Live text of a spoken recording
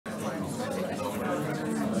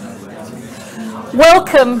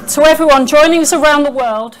Welcome to everyone joining us around the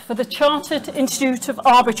world for the Chartered Institute of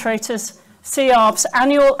Arbitrators, C.Arb's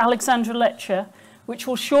annual Alexandra Lecture, which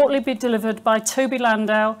will shortly be delivered by Toby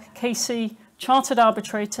Landau, KC, Chartered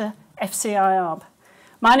Arbitrator, FCIArb.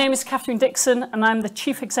 My name is Catherine Dixon and I'm the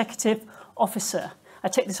Chief Executive Officer. I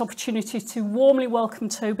take this opportunity to warmly welcome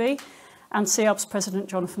Toby and C.Arb's President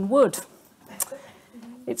Jonathan Wood.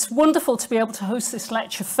 It's wonderful to be able to host this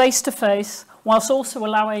lecture face-to-face, whilst also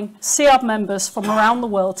allowing C.Arb members from around the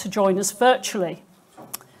world to join us virtually.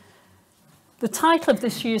 The title of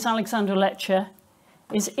this year's Alexandra Lecture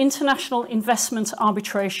is International Investment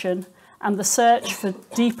Arbitration and the Search for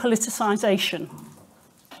Depoliticisation.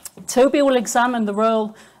 Toby will examine the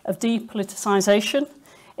role of depoliticisation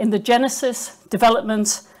in the genesis,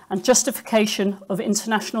 development and justification of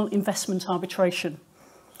international investment arbitration.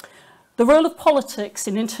 The role of politics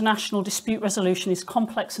in international dispute resolution is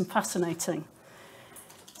complex and fascinating.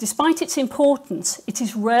 Despite its importance, it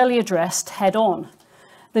is rarely addressed head-on.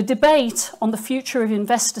 The debate on the future of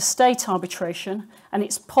investor-state arbitration and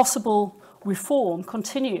its possible reform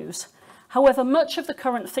continues. However, much of the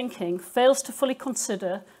current thinking fails to fully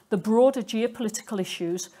consider the broader geopolitical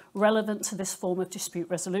issues relevant to this form of dispute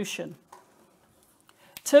resolution.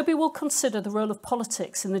 Toby will consider the role of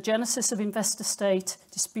politics in the genesis of investor-state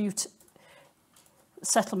dispute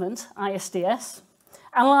settlement, ISDS,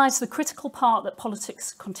 analyse the critical part that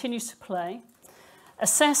politics continues to play,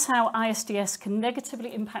 assess how ISDS can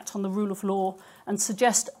negatively impact on the rule of law, and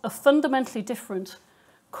suggest a fundamentally different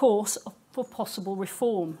course for possible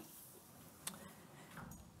reform.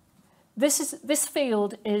 This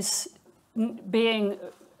field is being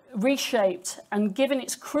reshaped and given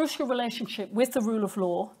its crucial relationship with the rule of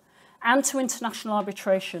law and to international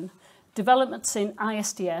arbitration, developments in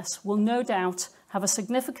ISDS will no doubt have a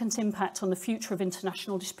significant impact on the future of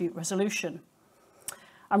international dispute resolution.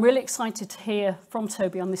 I'm really excited to hear from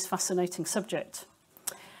Toby on this fascinating subject.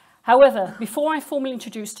 However, before I formally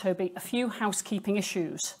introduce Toby, a few housekeeping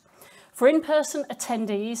issues. For in-person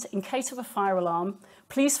attendees, in case of a fire alarm,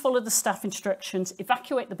 please follow the staff instructions,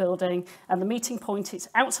 evacuate the building, and the meeting point is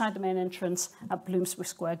outside the main entrance at Bloomsbury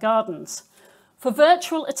Square Gardens. For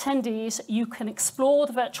virtual attendees, you can explore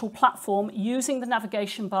the virtual platform using the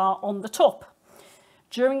navigation bar on the top.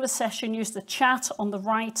 During the session, use the chat on the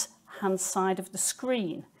right-hand side of the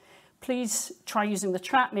screen. Please try using the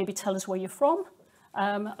chat, maybe tell us where you're from,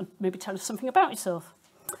 and maybe tell us something about yourself.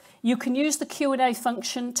 You can use the Q&A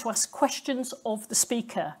function to ask questions of the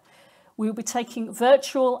speaker. We will be taking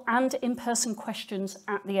virtual and in-person questions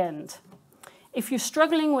at the end. If you're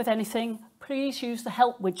struggling with anything, please use the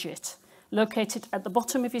help widget located at the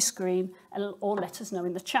bottom of your screen or let us know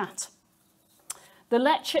in the chat. The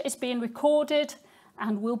lecture is being recorded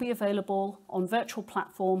and will be available on virtual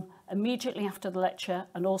platform immediately after the lecture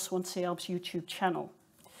and also on C.Arb's YouTube channel.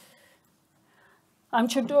 I'm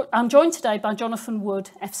joined today by Jonathan Wood,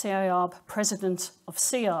 FCIArb, President of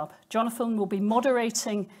C.Arb. Jonathan will be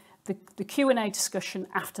moderating the Q&A discussion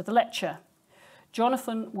after the lecture.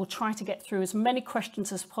 Jonathan will try to get through as many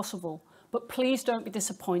questions as possible, but please don't be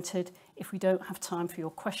disappointed if we don't have time for your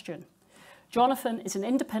question. Jonathan is an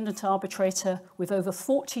independent arbitrator with over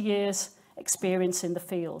 40 years experience in the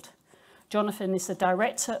field. Jonathan is the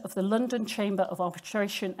Director of the London Chamber of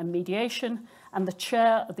Arbitration and Mediation and the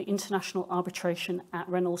Chair of the International Arbitration at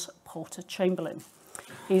Reynolds Porter Chamberlain.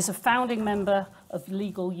 He is a founding member of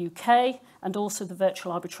Legal UK and also the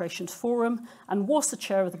Virtual Arbitrations Forum and was the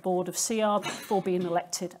Chair of the Board of C.Arb before being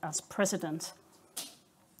elected as President.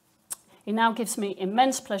 It now gives me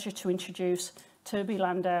immense pleasure to introduce Toby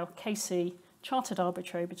Landau, KC, Chartered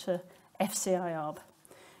Arbitrator, FCIArb.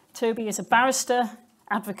 Toby is a barrister,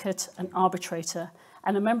 advocate and arbitrator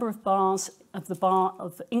and a member of the Bar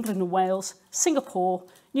of England and Wales, Singapore,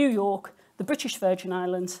 New York, the British Virgin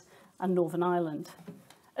Islands and Northern Ireland.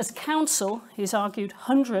 As counsel, he has argued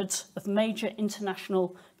hundreds of major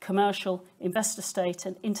international, commercial, investor-state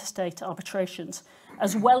and interstate arbitrations,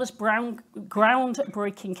 as well as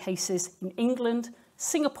groundbreaking cases in England,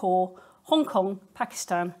 Singapore, Hong Kong,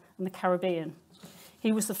 Pakistan and the Caribbean.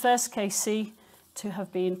 He was the first KC to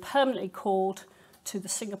have been permanently called to the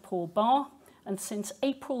Singapore Bar, and since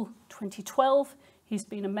April 2012, he's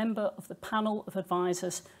been a member of the panel of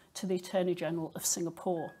advisors to the Attorney General of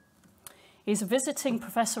Singapore. He's a visiting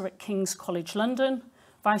professor at King's College London,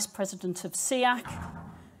 Vice President of CIAC,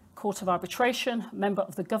 Court of Arbitration, member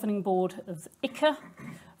of the Governing Board of ICA,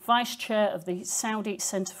 Vice Chair of the Saudi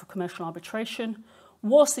Centre for Commercial Arbitration,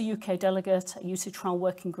 was the UK delegate at UC Trial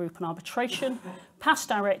Working Group on Arbitration, past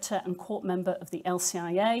director and court member of the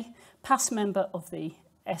LCIA, past member of the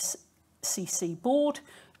SCC board,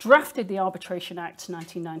 drafted the Arbitration Act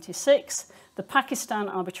 1996, the Pakistan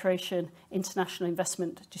Arbitration International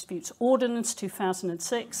Investment Disputes Ordinance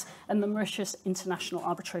 2006, and the Mauritius International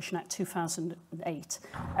Arbitration Act 2008,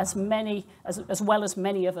 as well as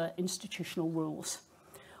many other institutional rules.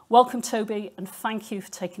 Welcome, Toby, and thank you for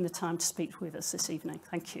taking the time to speak with us this evening.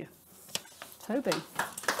 Thank you. Toby.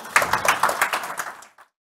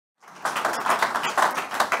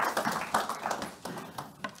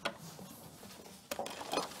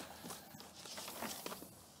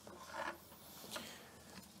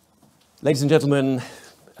 Ladies and gentlemen,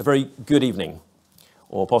 a very good evening,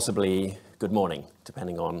 or possibly good morning,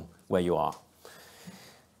 depending on where you are.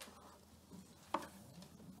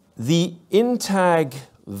 The Intag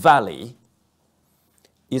Valley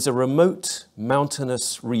is a remote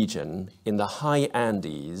mountainous region in the high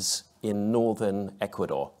Andes in northern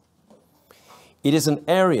Ecuador. It is an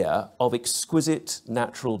area of exquisite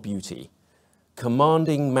natural beauty,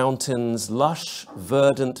 commanding mountains, lush,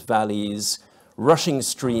 verdant valleys, rushing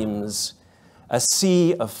streams, a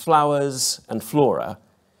sea of flowers and flora,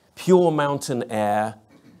 pure mountain air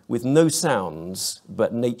with no sounds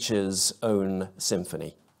but nature's own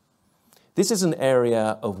symphony. This is an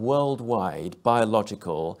area of worldwide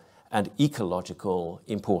biological and ecological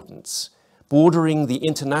importance, bordering the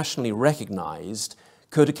internationally recognized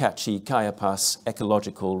Cotacachi-Cayapas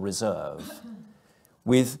Ecological Reserve,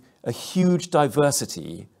 with a huge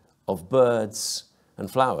diversity of birds and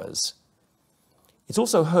flowers. It's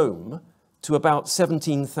also home to about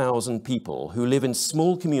 17,000 people who live in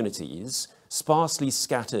small communities sparsely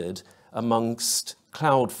scattered amongst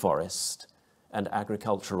cloud forest and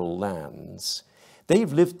agricultural lands.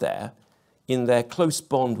 They've lived there in their close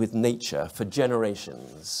bond with nature for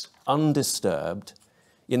generations, undisturbed,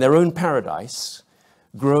 in their own paradise,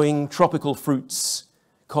 growing tropical fruits,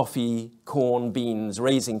 coffee, corn, beans,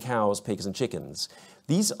 raising cows, pigs, and chickens.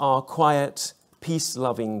 These are quiet,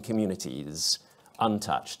 peace-loving communities,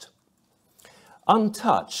 untouched.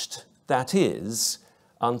 Untouched, that is,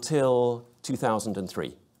 until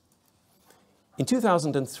 2003. In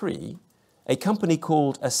 2003, a company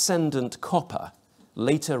called Ascendant Copper,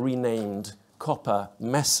 later renamed Copper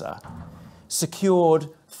Mesa, secured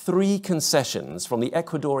 3 concessions from the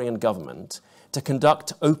Ecuadorian government to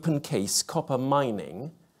conduct open-case copper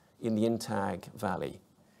mining in the Intag Valley.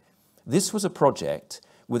 This was a project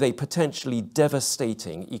with a potentially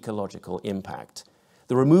devastating ecological impact.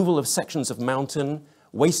 The removal of sections of mountain,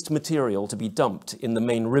 waste material to be dumped in the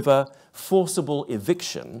main river, forcible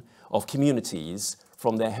eviction of communities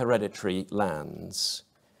from their hereditary lands.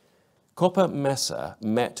 Copper Mesa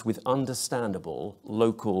met with understandable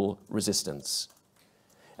local resistance.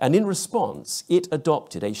 And in response, it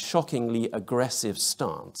adopted a shockingly aggressive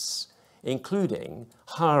stance, including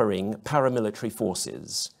hiring paramilitary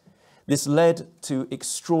forces. This led to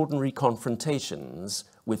extraordinary confrontations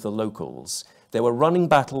with the locals. There were running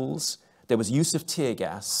battles, there was use of tear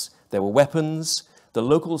gas, there were weapons, the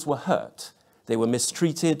locals were hurt, they were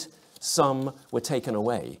mistreated, some were taken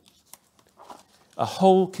away. A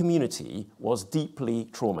whole community was deeply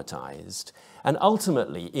traumatized, and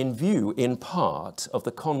ultimately, in view, in part, of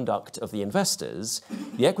the conduct of the investors,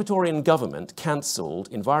 the Ecuadorian government cancelled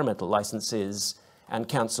environmental licenses and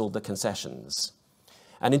cancelled the concessions.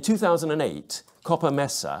 And in 2008, Copper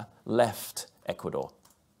Mesa left Ecuador.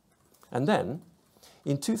 And then,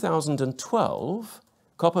 in 2012,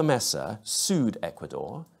 Copper Mesa sued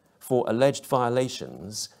Ecuador for alleged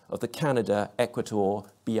violations of the Canada-Ecuador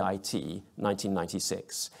BIT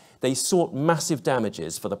 1996. They sought massive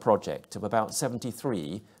damages for the project of about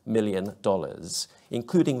 $73 million,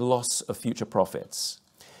 including loss of future profits.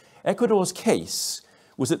 Ecuador's case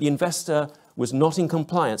was that the investor was not in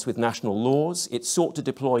compliance with national laws, it sought to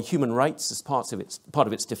deploy human rights as part of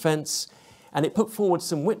its defense, and it put forward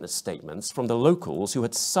some witness statements from the locals who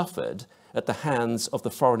had suffered at the hands of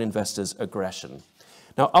the foreign investors' aggression.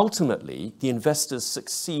 Now, ultimately, the investors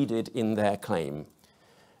succeeded in their claim,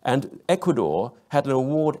 and Ecuador had an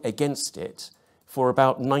award against it for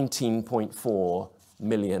about $19.4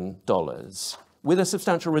 million, with a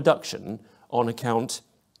substantial reduction on account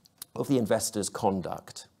of the investors'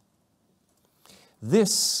 conduct.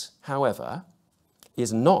 This, however,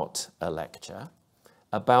 is not a lecture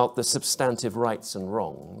about the substantive rights and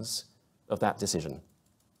wrongs of that decision.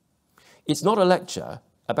 It's not a lecture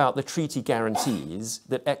about the treaty guarantees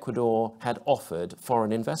that Ecuador had offered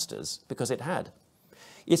foreign investors, because it had.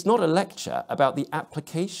 It's not a lecture about the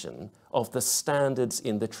application of the standards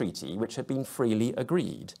in the treaty which had been freely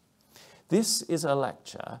agreed. This is a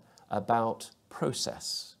lecture about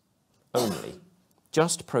process only,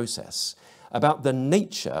 just process, about the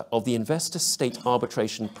nature of the investor-state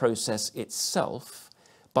arbitration process itself,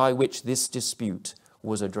 by which this dispute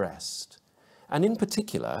was addressed, and in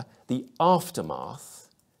particular, the aftermath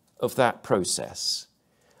of that process.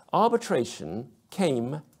 Arbitration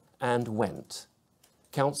came and went.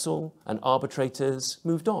 Counsel and arbitrators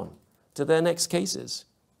moved on to their next cases.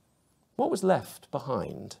 What was left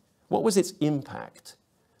behind? What was its impact?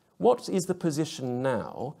 What is the position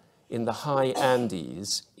now in the high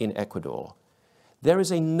Andes in Ecuador? There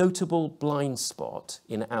is a notable blind spot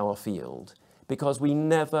in our field because we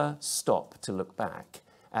never stop to look back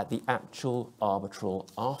at the actual arbitral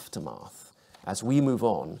aftermath as we move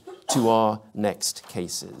on to our next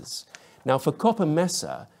cases. Now, for Copa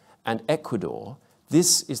Mesa and Ecuador,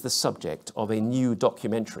 this is the subject of a new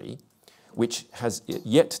documentary which has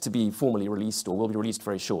yet to be formally released or will be released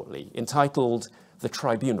very shortly, entitled The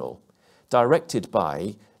Tribunal, directed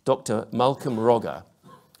by Dr. Malcolm Rogger,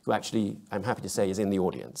 who actually, I'm happy to say, is in the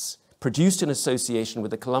audience, produced in association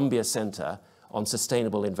with the Columbia Center on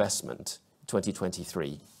Sustainable Investment,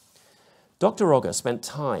 2023. Dr. Rogger spent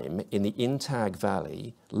time in the Intag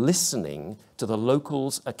Valley listening to the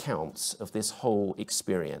locals' accounts of this whole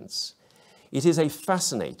experience. It is a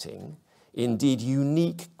fascinating, indeed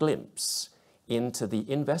unique glimpse into the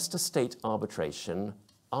investor-state arbitration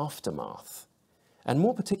aftermath, and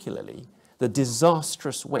more particularly, the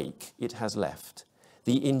disastrous wake it has left,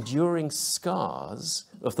 the enduring scars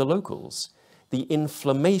of the locals, the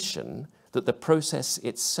inflammation that the process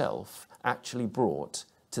itself actually brought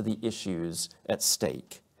to the issues at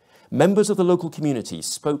stake. Members of the local community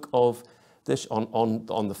spoke of this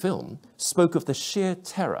on the film, spoke of the sheer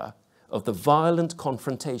terror of the violent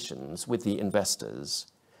confrontations with the investors,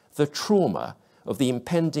 the trauma of the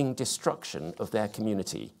impending destruction of their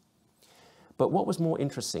community. But what was more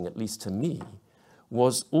interesting, at least to me,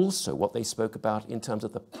 was also what they spoke about in terms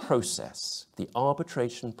of the process, the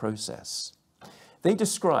arbitration process. They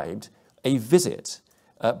described a visit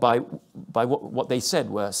by what they said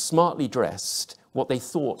were smartly dressed, what they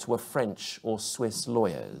thought were French or Swiss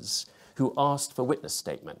lawyers who asked for witness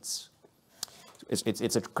statements.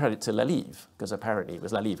 It's a credit to Lalive, because apparently it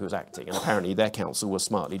was Lalive who was acting, and apparently their counsel was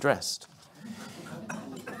smartly dressed.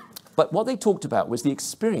 But what they talked about was the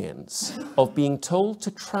experience of being told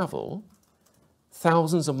to travel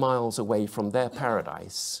thousands of miles away from their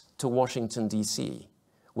paradise to Washington, D.C.,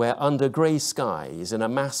 where under grey skies and a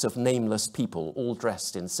mass of nameless people all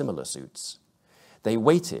dressed in similar suits, they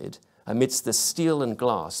waited amidst the steel and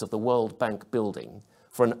glass of the World Bank building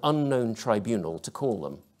for an unknown tribunal to call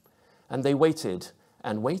them. And they waited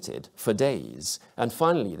and waited for days, and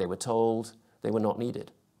finally they were told they were not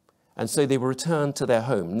needed. And so they were returned to their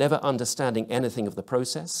home, never understanding anything of the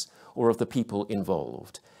process or of the people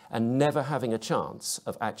involved, and never having a chance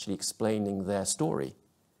of actually explaining their story.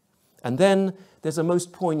 And then there's a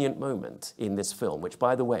most poignant moment in this film, which,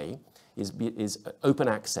 by the way, is open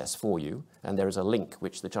access for you, and there is a link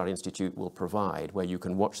which the Ciarb Institute will provide where you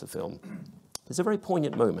can watch the film. There's a very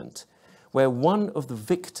poignant moment where one of the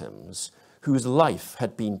victims whose life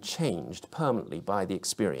had been changed permanently by the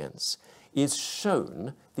experience is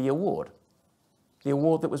shown the award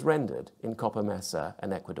that was rendered in Copa Mesa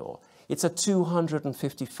and Ecuador. It's a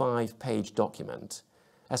 255-page document,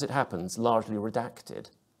 as it happens, largely redacted.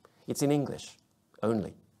 It's in English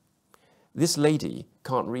only. This lady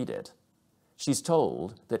can't read it. She's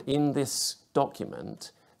told that in this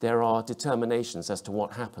document there are determinations as to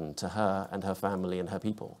what happened to her and her family and her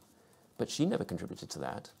people. But she never contributed to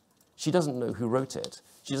that. She doesn't know who wrote it.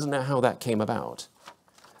 She doesn't know how that came about.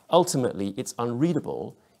 Ultimately, it's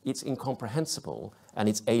unreadable, it's incomprehensible, and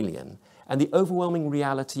it's alien. And the overwhelming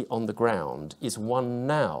reality on the ground is one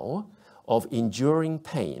now of enduring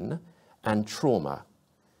pain and trauma.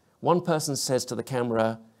 One person says to the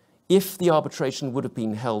camera, if the arbitration would have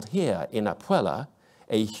been held here in Apuela,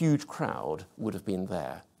 a huge crowd would have been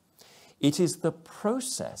there. It is the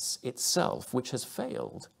process itself which has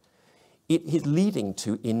failed. It is leading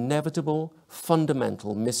to inevitable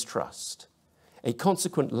fundamental mistrust, a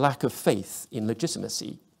consequent lack of faith in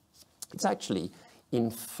legitimacy. It's actually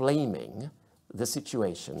inflaming the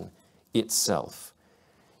situation itself.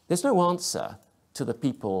 There's no answer to the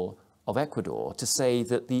people of Ecuador to say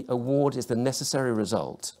that the award is the necessary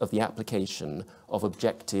result of the application of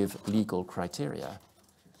objective legal criteria.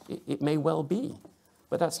 It may well be,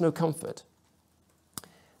 but that's no comfort.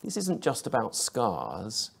 This isn't just about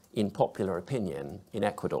scars in popular opinion in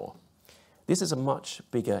Ecuador. This is a much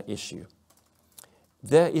bigger issue.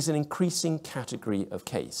 There is an increasing category of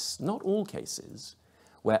case, not all cases,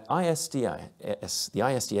 where the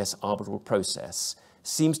ISDS arbitral process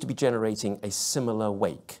seems to be generating a similar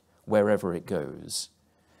wake wherever it goes.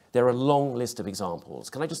 There are a long list of examples.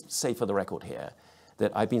 Can I just say for the record here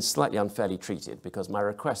that I've been slightly unfairly treated because my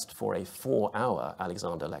request for a 4-hour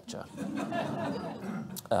Alexander lecture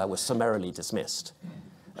was summarily dismissed.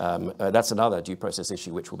 That's another due process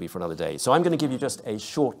issue which will be for another day. So I'm going to give you just a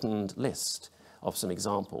shortened list of some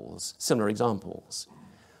examples, similar examples.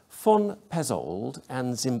 Von Pezzold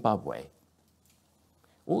and Zimbabwe.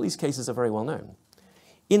 All these cases are very well known.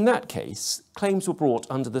 In that case, claims were brought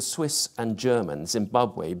under the Swiss and German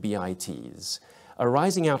Zimbabwe BITs,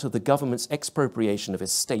 arising out of the government's expropriation of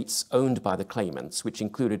estates owned by the claimants, which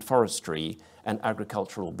included forestry and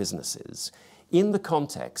agricultural businesses, in the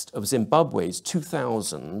context of Zimbabwe's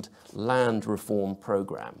 2000 land reform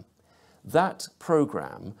program. That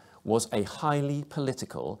program was a highly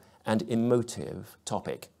political and emotive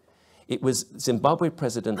topic. It was Zimbabwe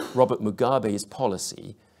President Robert Mugabe's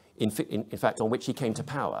policy, in fact, on which he came to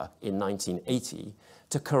power in 1980,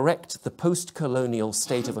 to correct the post-colonial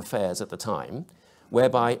state of affairs at the time,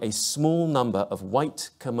 whereby a small number of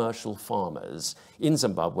white commercial farmers in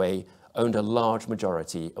Zimbabwe owned a large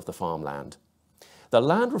majority of the farmland. The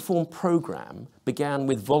land reform program began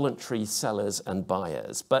with voluntary sellers and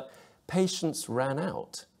buyers, but patience ran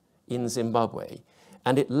out in Zimbabwe,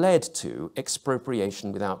 and it led to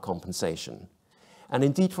expropriation without compensation. And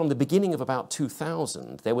indeed, from the beginning of about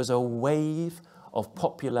 2000, there was a wave of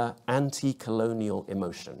popular anti-colonial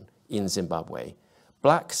emotion in Zimbabwe.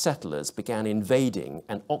 Black settlers began invading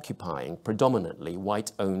and occupying predominantly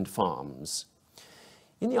white-owned farms.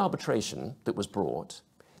 In the arbitration that was brought,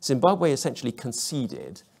 Zimbabwe essentially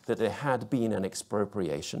conceded that there had been an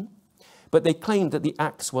expropriation, but they claimed that the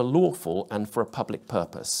acts were lawful and for a public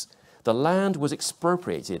purpose. The land was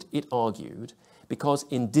expropriated, it argued, because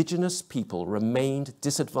indigenous people remained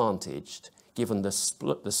disadvantaged given the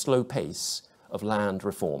slow pace of land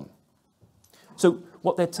reform. So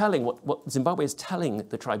what they're telling, what Zimbabwe is telling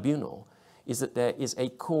the tribunal is that there is a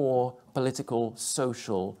core political,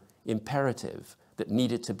 social imperative that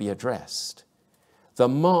needed to be addressed. The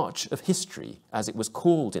march of history, as it was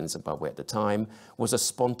called in Zimbabwe at the time, was a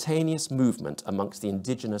spontaneous movement amongst the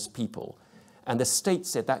indigenous people, and the state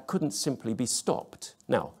said that couldn't simply be stopped.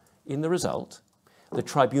 Now, in the result, the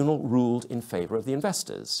tribunal ruled in favor of the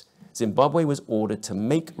investors. Zimbabwe was ordered to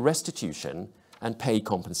make restitution and pay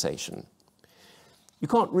compensation. You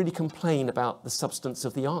can't really complain about the substance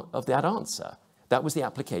of that answer. That was the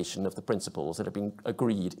application of the principles that had been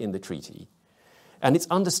agreed in the treaty. And it's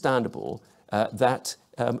understandable that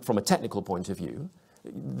from a technical point of view,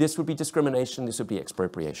 this would be discrimination, this would be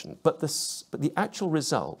expropriation. But the actual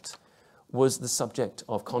result was the subject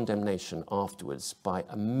of condemnation afterwards by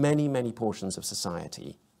many, many portions of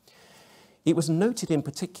society. It was noted in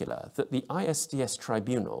particular that the ISDS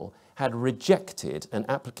tribunal had rejected an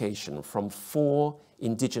application from 4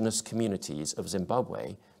 indigenous communities of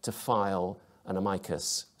Zimbabwe to file an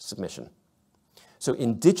amicus submission. So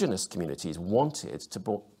indigenous communities wanted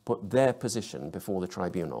to put their position before the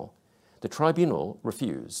tribunal. The tribunal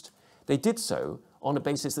refused. They did so on a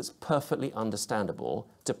basis that's perfectly understandable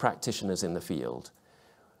to practitioners in the field.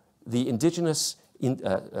 The indigenous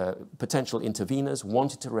potential interveners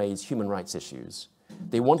wanted to raise human rights issues.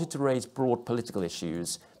 They wanted to raise broad political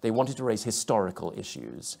issues. They wanted to raise historical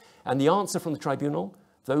issues. And the answer from the tribunal,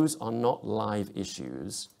 those are not live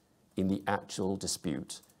issues in the actual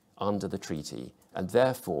dispute under the treaty. And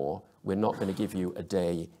therefore, we're not going to give you a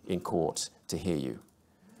day in court to hear you.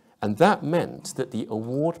 And that meant that the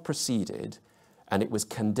award proceeded, and it was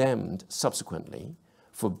condemned subsequently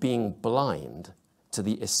for being blind to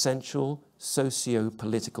the essential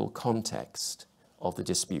socio-political context of the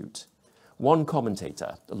dispute. One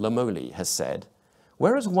commentator, Lamoli, has said,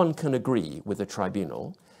 whereas one can agree with the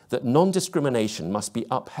tribunal that non-discrimination must be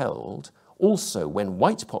upheld also when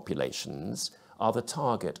white populations are the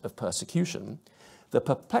target of persecution, the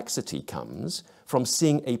perplexity comes from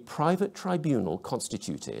seeing a private tribunal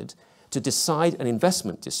constituted to decide an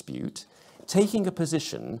investment dispute, taking a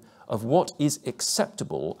position of what is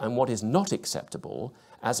acceptable and what is not acceptable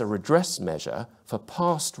as a redress measure for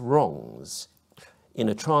past wrongs in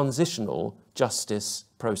a transitional justice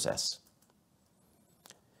process.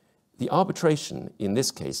 The arbitration in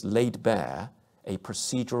this case laid bare a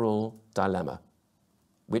procedural dilemma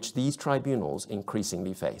which these tribunals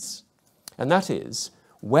increasingly face. And that is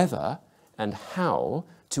whether and how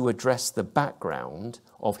to address the background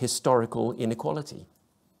of historical inequality.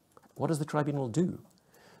 What does the tribunal do?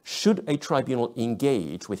 Should a tribunal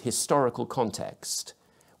engage with historical context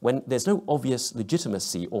when there's no obvious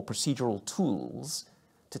legitimacy or procedural tools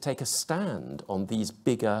to take a stand on these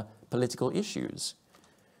bigger political issues?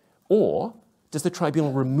 Or does the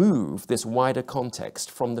tribunal remove this wider context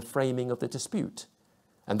from the framing of the dispute?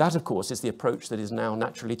 And that, of course, is the approach that is now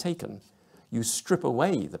naturally taken. you strip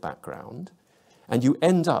away the background, and you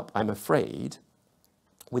end up, I'm afraid,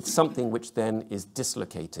 with something which then is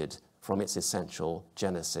dislocated from its essential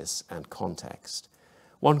genesis and context.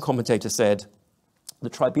 One commentator said, the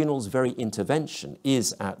tribunal's very intervention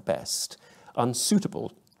is, at best,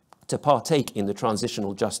 unsuitable to partake in the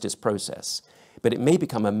transitional justice process, but it may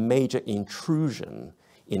become a major intrusion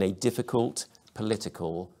in a difficult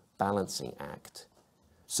political balancing act.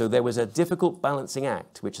 So there was a difficult balancing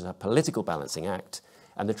act, which is a political balancing act,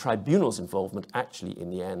 and the tribunal's involvement actually, in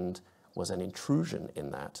the end, was an intrusion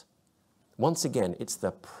in that. Once again, it's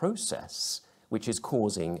the process which is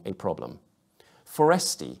causing a problem.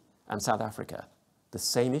 Foresti and South Africa, the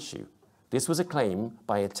same issue. This was a claim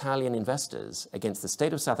by Italian investors against the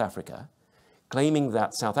state of South Africa, claiming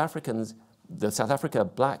that the South Africa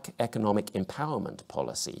Black Economic Empowerment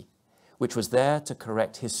Policy, which was there to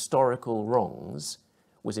correct historical wrongs,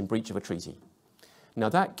 was in breach of a treaty. Now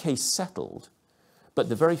that case settled, but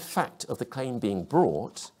the very fact of the claim being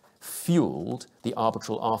brought fueled the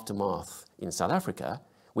arbitral aftermath in South Africa,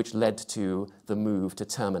 which led to the move to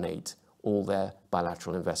terminate all their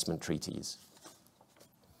bilateral investment treaties.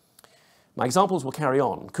 My examples will carry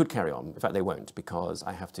on, could carry on, in fact they won't, because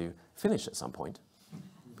I have to finish at some point.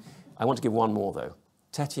 I want to give one more though,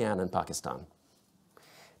 Tetian and Pakistan.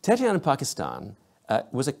 Tetian and Pakistan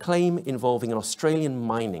was a claim involving an Australian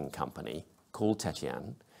mining company called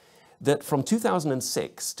Tetian that from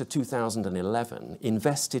 2006 to 2011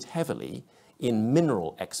 invested heavily in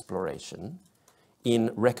mineral exploration in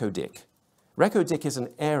Reko Diq. Reko Diq is an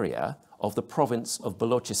area of the province of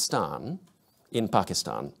Balochistan in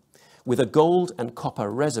Pakistan, with a gold and copper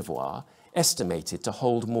reservoir estimated to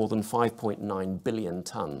hold more than 5.9 billion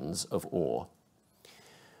tons of ore.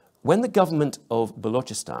 When the government of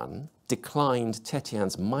Balochistan declined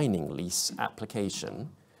Tetian's mining lease application,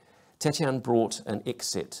 Tetian brought an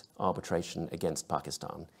ICSID arbitration against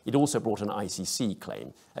Pakistan. It also brought an ICC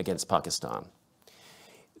claim against Pakistan.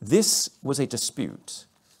 This was a dispute,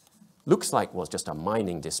 looks like was just a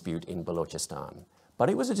mining dispute in Balochistan, but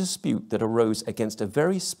it was a dispute that arose against a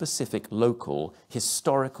very specific local,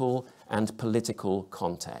 historical, and political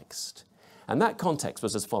context. And that context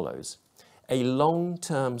was as follows: a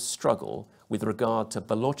long-term struggle with regard to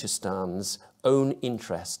Balochistan's own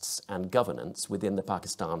interests and governance within the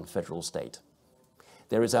Pakistan federal state.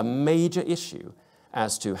 There is a major issue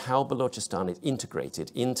as to how Balochistan is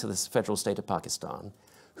integrated into the federal state of Pakistan,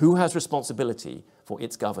 who has responsibility for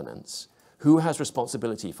its governance, who has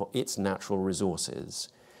responsibility for its natural resources.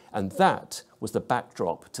 And that was the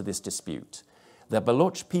backdrop to this dispute. The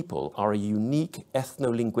Baloch people are a unique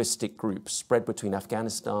ethno-linguistic group spread between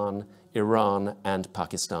Afghanistan, Iran, and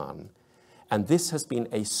Pakistan. And this has been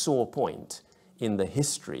a sore point in the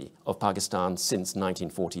history of Pakistan since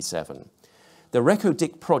 1947. The Reko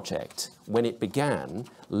Diq project, when it began,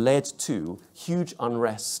 led to huge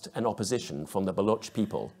unrest and opposition from the Baloch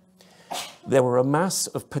people. There were a mass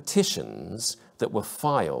of petitions that were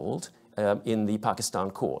filed in the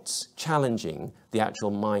Pakistan courts challenging the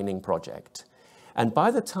actual mining project. And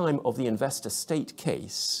by the time of the investor state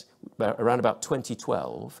case, around about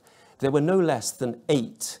 2012, there were no less than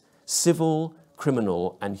 8 civil,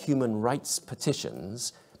 criminal, and human rights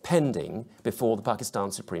petitions pending before the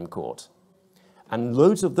Pakistan Supreme Court. And a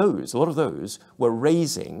lot of those were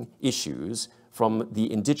raising issues from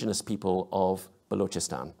the indigenous people of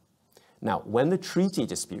Balochistan. Now, when the treaty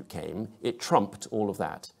dispute came, it trumped all of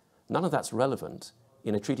that. None of that's relevant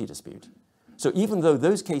in a treaty dispute. So even though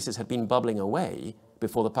those cases had been bubbling away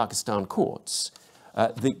before the Pakistan courts,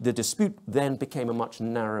 the dispute then became a much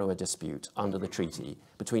narrower dispute under the treaty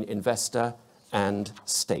between investor and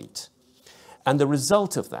state. And the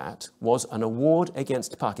result of that was an award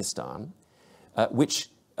against Pakistan, which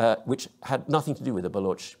had nothing to do with the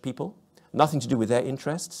Baloch people, nothing to do with their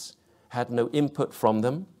interests, had no input from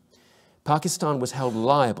them. Pakistan was held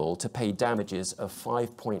liable to pay damages of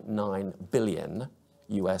 $5.9 billion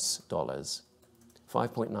US dollars.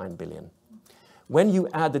 5.9 billion. When you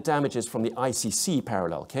add the damages from the ICC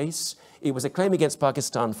parallel case, it was a claim against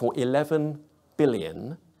Pakistan for 11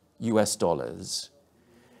 billion US dollars.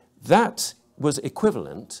 That was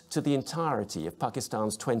equivalent to the entirety of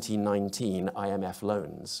Pakistan's 2019 IMF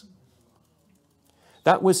loans.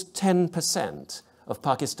 That was 10% of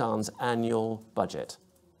Pakistan's annual budget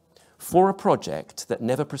for a project that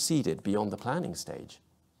never proceeded beyond the planning stage.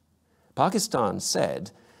 Pakistan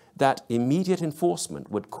said that immediate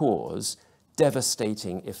enforcement would cause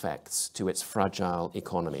devastating effects to its fragile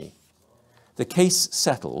economy. The case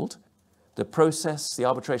settled, the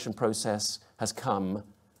arbitration process has come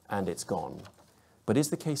and it's gone. But is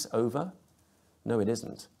the case over? No, it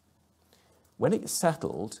isn't. When it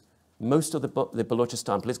settled, most of the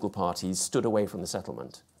Balochistan political parties stood away from the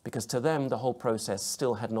settlement because to them the whole process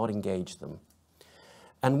still had not engaged them.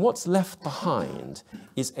 And what's left behind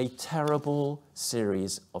is a terrible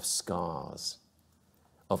series of scars,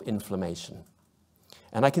 of inflammation.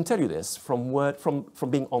 And I can tell you this from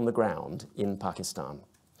being on the ground in Pakistan.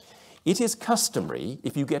 It is customary,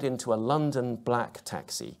 if you get into a London black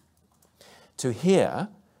taxi, to hear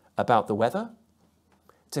about the weather,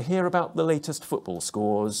 to hear about the latest football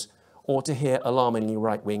scores, or to hear alarmingly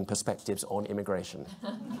right-wing perspectives on immigration.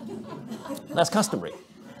 That's customary.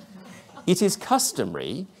 It is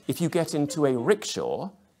customary, if you get into a rickshaw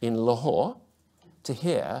in Lahore, to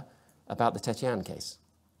hear about the Tetian case,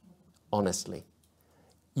 honestly.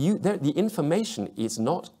 The information is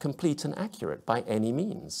not complete and accurate by any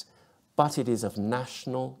means, but it is of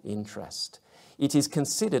national interest. It is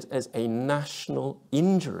considered as a national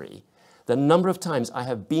injury. The number of times I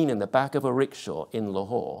have been in the back of a rickshaw in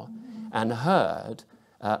Lahore and heard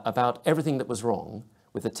about everything that was wrong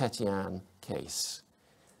with the Tetian case.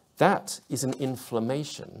 That is an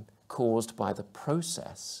inflammation caused by the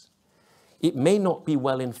process. It may not be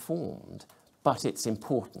well informed, but it's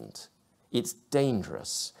important. It's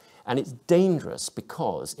dangerous. And it's dangerous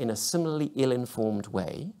because, in a similarly ill-informed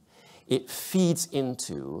way, it feeds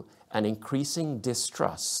into an increasing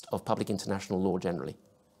distrust of public international law generally,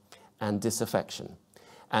 and disaffection,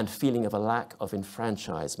 and feeling of a lack of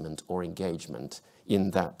enfranchisement or engagement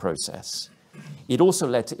in that process. It also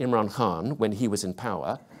led to Imran Khan, when he was in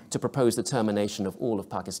power, to propose the termination of all of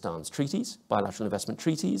Pakistan's treaties, bilateral investment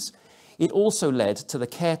treaties. It also led to the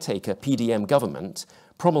caretaker PDM government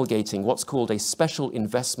promulgating what's called a Special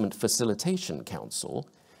Investment Facilitation Council,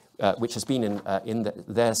 which has been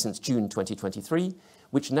there since June 2023,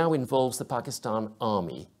 which now involves the Pakistan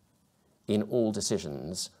Army in all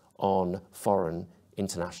decisions on foreign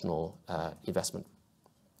international investment.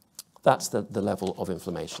 That's the level of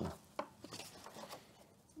inflammation.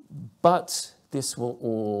 But this will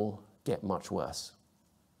all get much worse.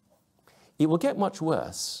 It will get much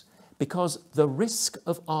worse because the risk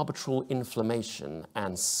of arbitral inflammation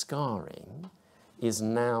and scarring is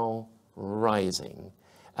now rising.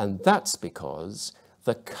 And that's because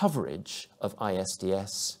the coverage of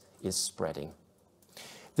ISDS is spreading.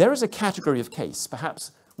 There is a category of case,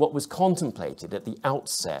 perhaps what was contemplated at the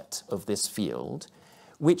outset of this field,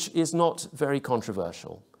 which is not very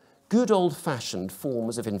controversial. Good old-fashioned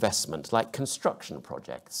forms of investment like construction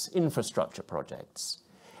projects, infrastructure projects,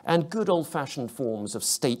 and good old-fashioned forms of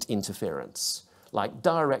state interference like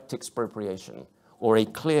direct expropriation or a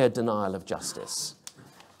clear denial of justice.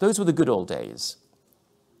 Those were the good old days.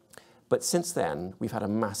 But since then, we've had a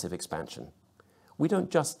massive expansion. We don't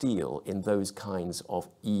just deal in those kinds of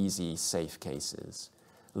easy, safe cases.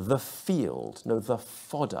 The field, no, the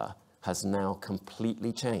fodder has now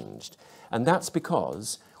completely changed. And that's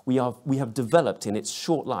because we have developed in its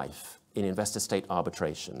short life in investor-state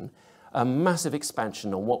arbitration a massive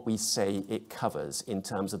expansion on what we say it covers in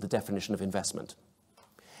terms of the definition of investment.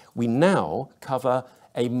 We now cover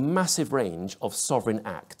a massive range of sovereign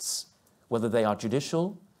acts, whether they are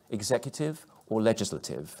judicial, executive, or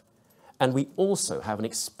legislative. And we also have an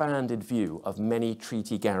expanded view of many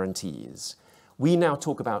treaty guarantees. We now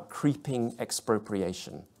talk about creeping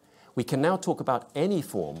expropriation. We can now talk about any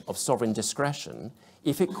form of sovereign discretion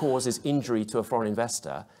if it causes injury to a foreign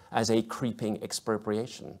investor as a creeping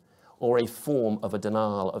expropriation, or a form of a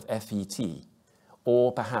denial of FET,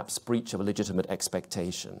 or perhaps breach of a legitimate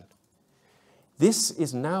expectation. This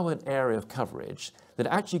is now an area of coverage that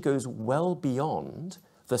actually goes well beyond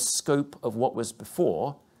the scope of what was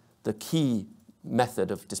before the key method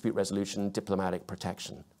of dispute resolution, diplomatic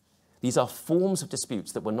protection. These are forms of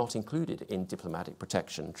disputes that were not included in diplomatic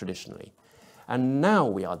protection traditionally. And now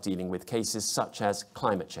we are dealing with cases such as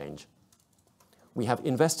climate change. We have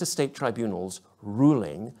investor-state tribunals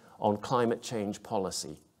ruling on climate change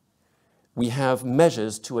policy. We have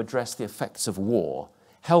measures to address the effects of war,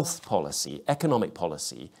 health policy, economic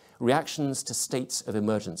policy, reactions to states of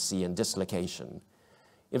emergency and dislocation.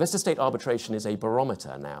 Investor-state arbitration is a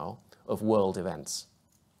barometer now of world events.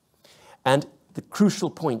 And the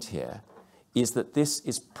crucial point here is that this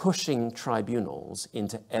is pushing tribunals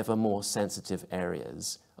into ever more sensitive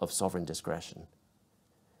areas of sovereign discretion.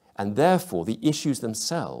 And therefore, the issues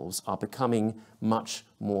themselves are becoming much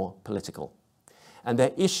more political. And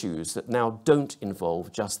they're issues that now don't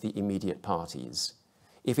involve just the immediate parties.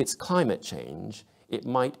 If it's climate change, it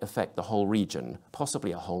might affect the whole region,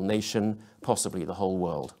 possibly a whole nation, possibly the whole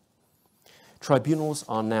world. Tribunals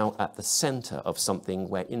are now at the center of something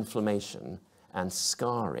where inflammation and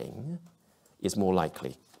scarring is more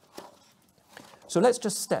likely. So let's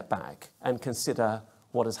just step back and consider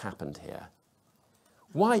what has happened here?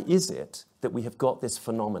 Why is it that we have got this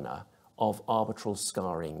phenomena of arbitral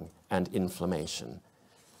scarring and inflammation?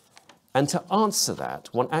 And to answer that,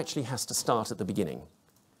 one actually has to start at the beginning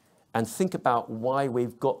and think about why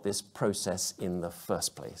we've got this process in the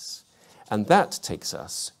first place. And that takes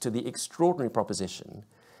us to the extraordinary proposition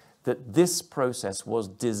that this process was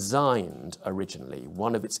designed originally.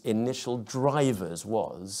 One of its initial drivers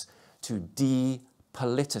was to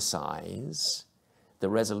depoliticize the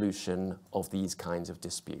resolution of these kinds of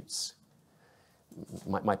disputes.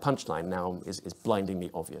 My punchline now is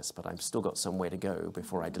blindingly obvious, but I've still got some way to go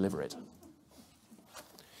before I deliver it.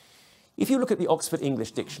 If you look at the Oxford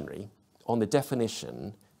English Dictionary on the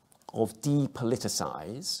definition of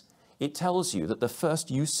depoliticize, it tells you that the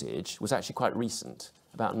first usage was actually quite recent,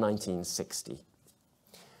 about 1960.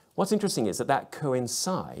 What's interesting is that that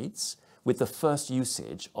coincides with the first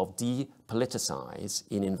usage of depoliticize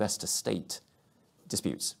in investor-state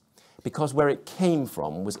disputes, because where it came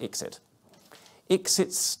from was ICSID.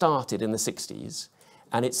 ICSID started in the 60s,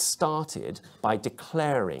 and it started by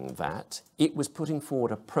declaring that it was putting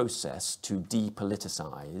forward a process to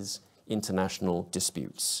depoliticize international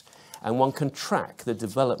disputes. And one can track the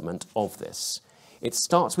development of this. It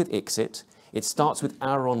starts with ICSID. It starts with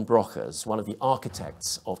Aaron Brochers, one of the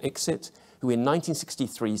architects of ICSID, who in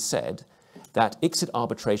 1963 said that ICSID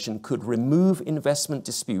arbitration could remove investment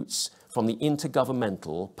disputes from the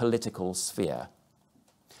intergovernmental political sphere.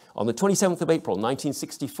 On the 27th of April,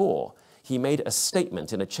 1964, he made a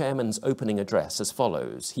statement in a chairman's opening address as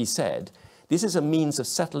follows. He said, "This is a means of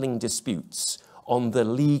settling disputes on the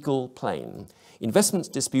legal plane,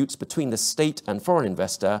 investment disputes between the state and foreign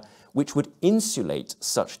investor, which would insulate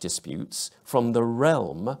such disputes from the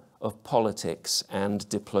realm of politics and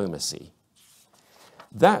diplomacy."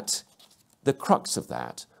 The crux of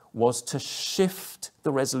that was to shift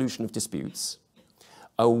the resolution of disputes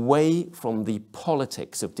away from the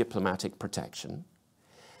politics of diplomatic protection,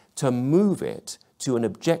 to move it to an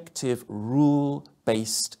objective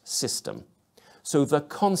rule-based system. So the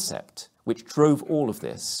concept which drove all of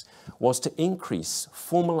this was to increase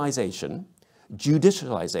formalization,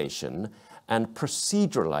 judicialization, and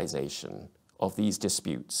proceduralization of these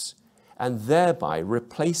disputes, and thereby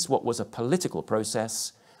replace what was a political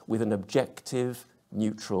process with an objective,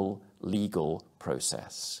 neutral, legal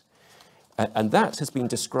process. And that has been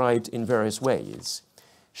described in various ways.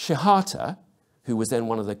 Shihata, who was then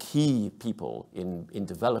one of the key people in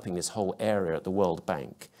developing this whole area at the World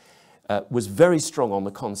Bank, was very strong on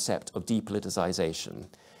the concept of depoliticization.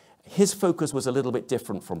 His focus was a little bit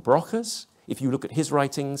different from Brochers. If you look at his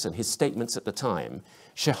writings and his statements at the time,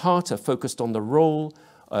 Shihata focused on the role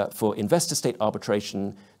for investor-state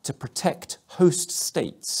arbitration to protect host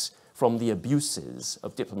states from the abuses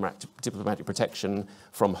of diplomatic protection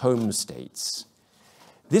from home states.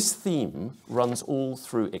 This theme runs all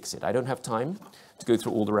through ICSID. I don't have time to go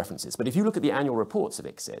through all the references, but if you look at the annual reports of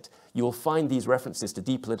ICSID, you will find these references to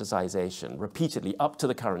depoliticization repeatedly up to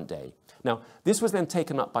the current day. Now, this was then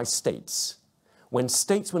taken up by states. When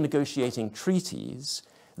states were negotiating treaties,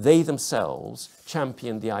 they themselves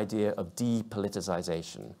championed the idea of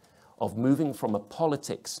depoliticization, of moving from a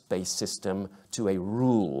politics-based system to a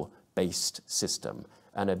rule-based system,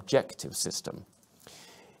 an objective system.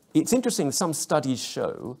 It's interesting, some studies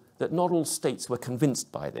show that not all states were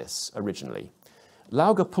convinced by this originally.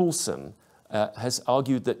 Lauger Poulsen has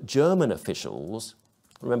argued that German officials,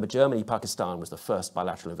 remember Germany-Pakistan was the first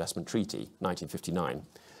bilateral investment treaty, 1959.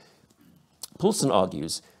 Poulsen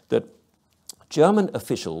argues that German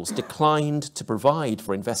officials declined to provide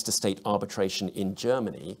for investor-state arbitration in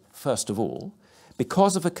Germany, first of all,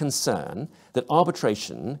 because of a concern that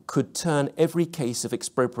arbitration could turn every case of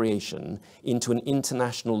expropriation into an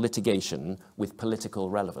international litigation with political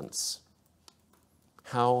relevance.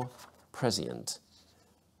 How prescient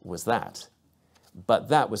was that? But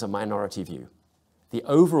that was a minority view. The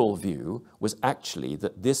overall view was actually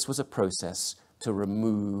that this was a process to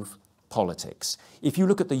remove politics. If you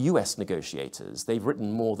look at the US negotiators, they've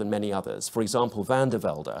written more than many others. For example, Van der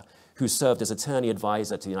Velde, who served as attorney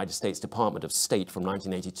advisor to the United States Department of State from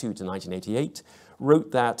 1982 to 1988,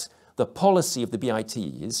 wrote that the policy of the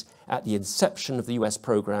BITs at the inception of the US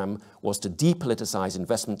program was to depoliticize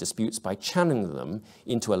investment disputes by channeling them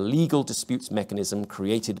into a legal disputes mechanism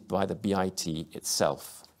created by the BIT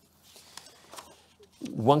itself.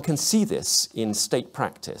 One can see this in state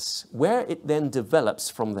practice, where it then develops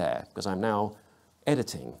from there, because I'm now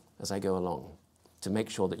editing as I go along to make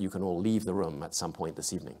sure that you can all leave the room at some point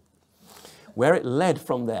this evening. Where it led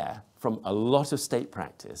from there, from a lot of state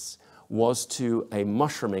practice, was to a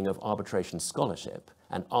mushrooming of arbitration scholarship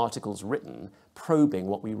and articles written probing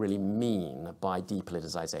what we really mean by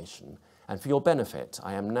depoliticization. And for your benefit,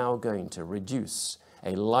 I am now going to reduce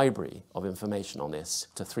a library of information on this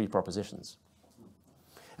to 3 propositions.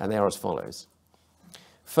 And they are as follows.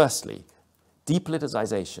 Firstly,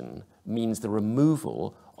 depoliticization means the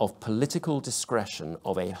removal of political discretion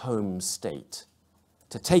of a home state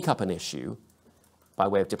to take up an issue by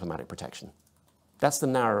way of diplomatic protection. That's the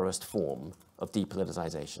narrowest form of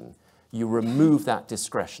depoliticization. You remove that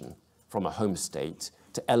discretion from a home state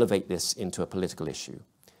to elevate this into a political issue.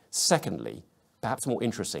 Secondly, perhaps more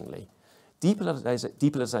interestingly,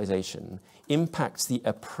 depoliticization impacts the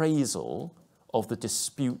appraisal of the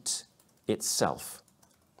dispute itself.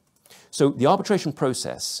 So the arbitration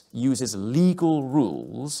process uses legal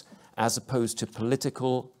rules as opposed to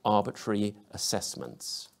political arbitrary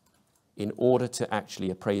assessments in order to actually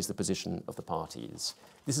appraise the position of the parties.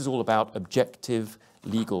 This is all about objective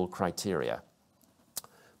legal criteria.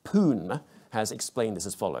 Poon has explained this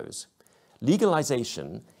as follows.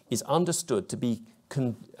 Legalization is understood to be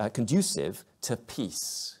conducive to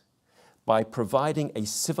peace by providing a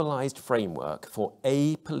civilized framework for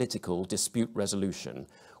apolitical dispute resolution,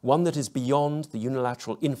 one that is beyond the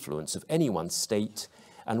unilateral influence of any one state,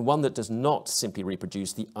 and one that does not simply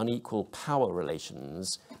reproduce the unequal power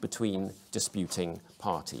relations between disputing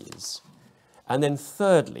parties. And then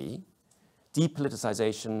thirdly,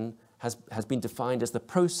 depoliticization has been defined as the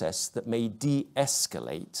process that may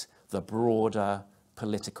de-escalate the broader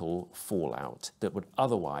political fallout that would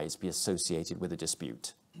otherwise be associated with a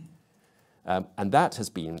dispute. And that has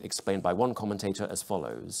been explained by one commentator as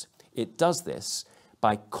follows. It does this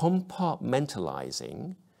by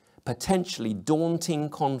compartmentalizing potentially daunting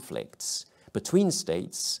conflicts between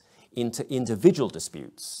states into individual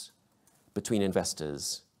disputes between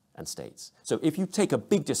investors and states. So if you take a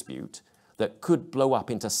big dispute that could blow up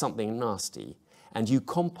into something nasty and you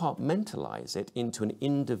compartmentalize it into an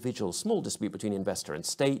individual small dispute between investor and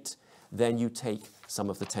state, then you take some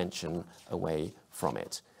of the tension away from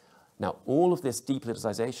it. Now, all of this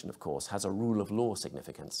depoliticization, of course, has a rule of law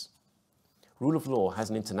significance. Rule of law has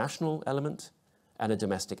an international element and a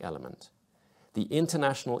domestic element. The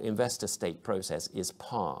international investor-state process is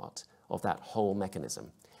part of that whole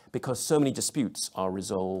mechanism because so many disputes are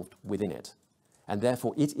resolved within it. And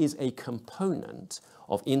therefore, it is a component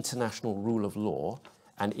of international rule of law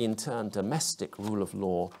and, in turn, domestic rule of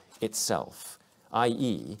law itself,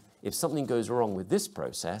 i.e., if something goes wrong with this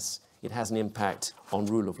process, it has an impact on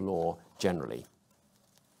rule of law generally.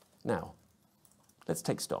 Now, let's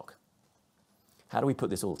take stock. How do we put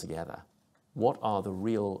this all together? What are the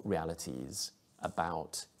real realities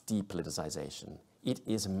about depoliticization? It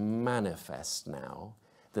is manifest now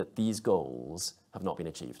that these goals have not been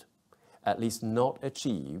achieved, at least not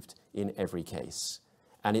achieved in every case.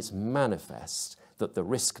 And it's manifest that the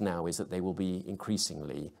risk now is that they will be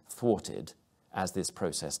increasingly thwarted as this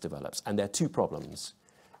process develops. And there are 2 problems,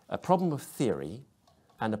 a problem of theory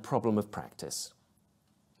and a problem of practice.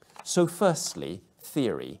 So firstly,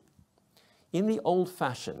 theory. In the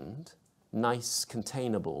old-fashioned, nice,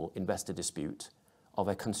 containable investor dispute of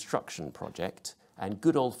a construction project and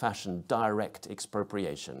good old-fashioned direct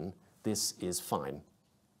expropriation, this is fine.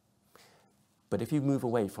 But if you move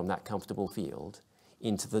away from that comfortable field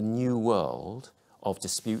into the new world of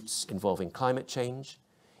disputes involving climate change,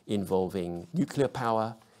 involving nuclear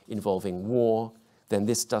power, involving war, then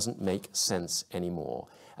this doesn't make sense anymore.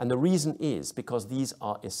 And the reason is because these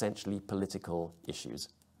are essentially political issues.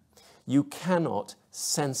 You cannot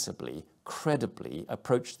sensibly, credibly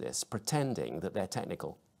approach this pretending that they're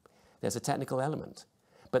technical. There's a technical element,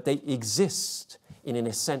 but they exist in an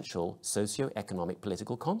essential socio-economic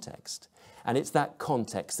political context. And it's that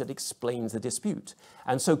context that explains the dispute.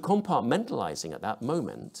 And so compartmentalizing at that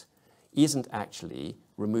moment isn't actually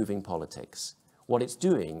removing politics. What it's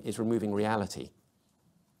doing is removing reality.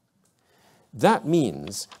 That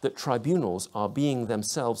means that tribunals are being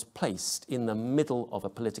themselves placed in the middle of a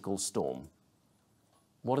political storm.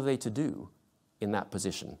 What are they to do in that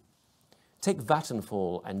position? Take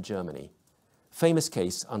Vattenfall and Germany. Famous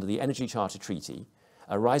case under the Energy Charter Treaty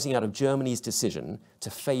arising out of Germany's decision to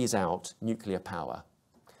phase out nuclear power.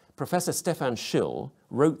 Professor Stefan Schill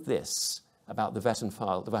wrote this about the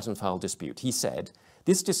Vattenfall dispute. He said,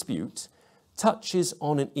 "This dispute touches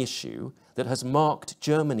on an issue that has marked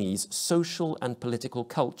Germany's social and political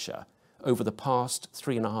culture over the past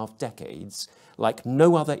 3.5 decades like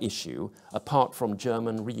no other issue apart from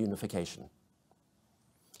German reunification."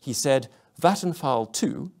 He said, Vattenfall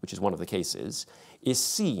 2, which is one of the cases, is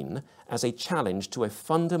seen as a challenge to a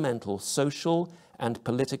fundamental social and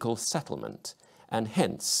political settlement, and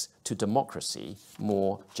hence to democracy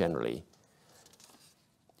more generally.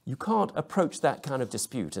 You can't approach that kind of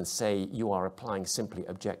dispute and say you are applying simply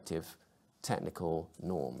objective technical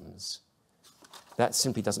norms. That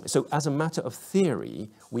simply doesn't. So as a matter of theory,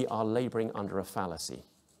 we are laboring under a fallacy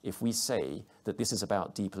if we say that this is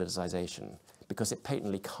about depoliticization, because it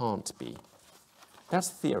patently can't be. That's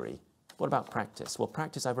theory. What about practice? Well,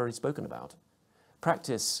 practice I've already spoken about.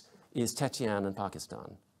 Practice is Tetian and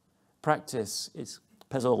Pakistan. Practice is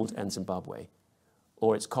Pezold and Zimbabwe,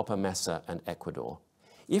 or it's Copper Mesa and Ecuador.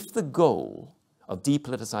 If the goal of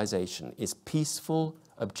depoliticization is peaceful,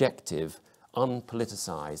 objective,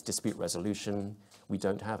 unpoliticized dispute resolution, we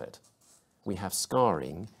don't have it. We have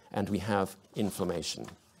scarring and we have inflammation.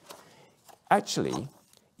 Actually,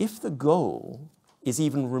 if the goal is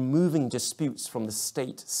even removing disputes from the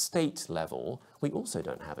state-state level, we also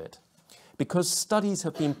don't have it. Because studies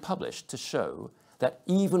have been published to show that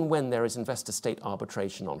even when there is investor-state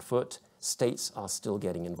arbitration on foot, states are still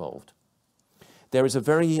getting involved. There is a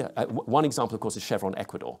one example, of course, is Chevron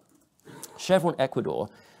Ecuador. Chevron Ecuador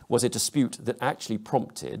was a dispute that actually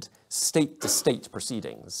prompted state-to-state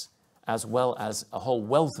proceedings, as well as a whole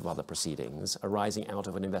wealth of other proceedings arising out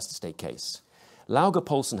of an investor-state case. Lauger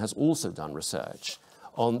Poulsen has also done research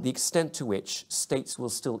on the extent to which states will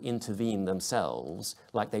still intervene themselves,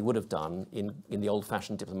 like they would have done in the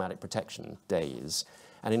old-fashioned diplomatic protection days.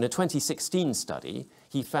 And in a 2016 study,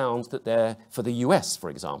 he found that for the US, for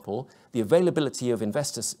example, the availability of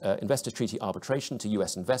investor treaty arbitration to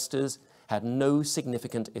US investors had no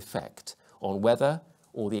significant effect on whether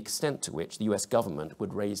or the extent to which the US government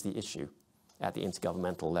would raise the issue at the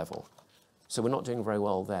intergovernmental level. So we're not doing very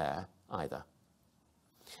well there either.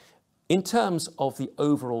 In terms of the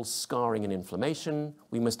overall scarring and inflammation,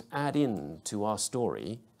 we must add in to our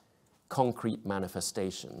story concrete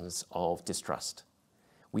manifestations of distrust.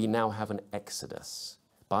 We now have an exodus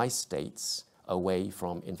by states away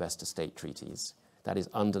from investor-state treaties. That is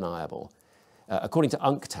undeniable. According to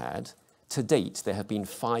UNCTAD, to date, there have been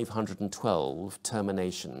 512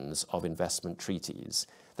 terminations of investment treaties.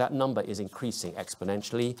 That number is increasing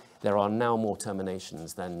exponentially. There are now more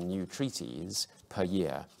terminations than new treaties per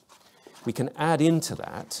year. We can add into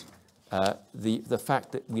that the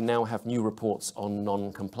fact that we now have new reports on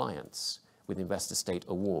non-compliance with investor-state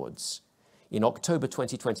awards. In October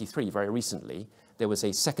 2023, very recently, there was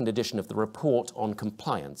a second edition of the report on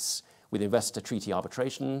compliance with investor treaty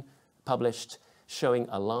arbitration published, showing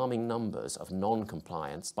alarming numbers of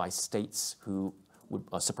non-compliance by states who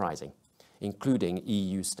are surprising, including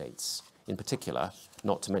EU states, in particular,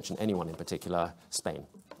 not to mention anyone in particular, Spain.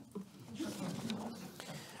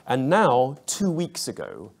 And now, 2 weeks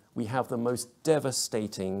ago, we have the most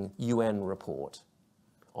devastating UN report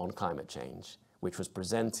on climate change, which was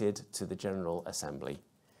presented to the General Assembly.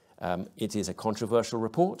 It is a controversial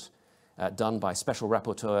report done by Special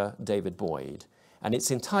Rapporteur David Boyd, and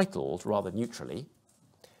it's entitled, rather neutrally,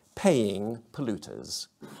 Paying Polluters: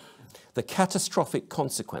 The Catastrophic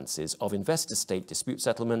Consequences of Investor-State Dispute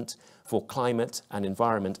Settlement for Climate and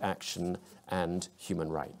Environment Action and Human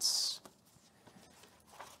Rights.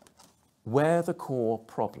 Where the core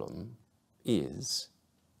problem is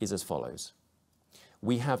as follows.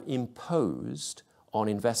 We have imposed on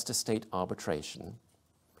investor-state arbitration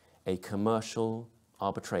a commercial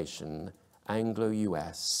arbitration,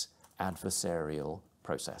 Anglo-US adversarial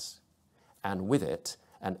process, and with it,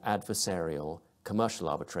 an adversarial commercial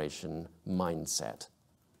arbitration mindset.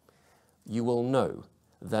 You will know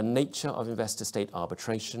the nature of investor-state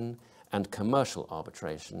arbitration and commercial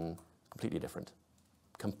arbitration completely different.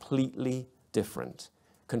 Completely different.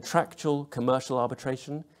 Contractual commercial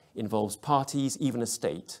arbitration involves parties, even a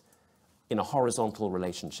state, in a horizontal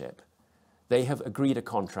relationship. They have agreed a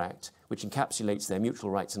contract which encapsulates their mutual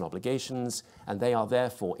rights and obligations, and they are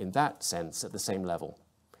therefore, in that sense, at the same level.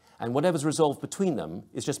 And whatever's resolved between them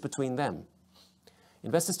is just between them.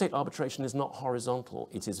 Investor-state arbitration is not horizontal,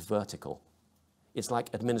 it is vertical. It's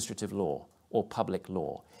like administrative law or public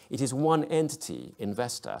law. It is one entity,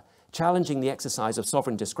 investor, challenging the exercise of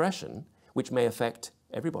sovereign discretion, which may affect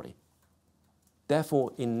everybody.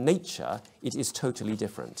 Therefore, in nature, it is totally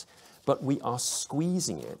different. But we are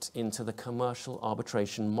squeezing it into the commercial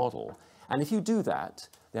arbitration model. And if you do that,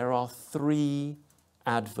 there are 3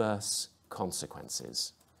 adverse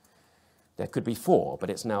consequences. There could be 4, but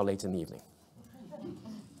it's now late in the evening.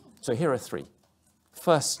 So here are 3.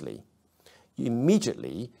 Firstly,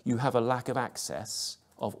 immediately you have a lack of access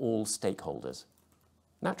of all stakeholders,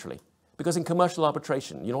 naturally. Because in commercial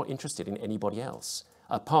arbitration, you're not interested in anybody else,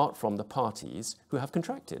 apart from the parties who have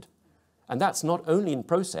contracted. And that's not only in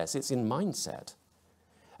process, it's in mindset.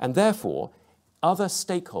 And therefore, other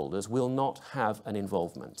stakeholders will not have an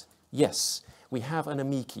involvement. Yes, we have an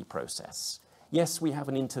amici process. Yes, we have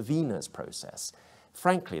an interveners process.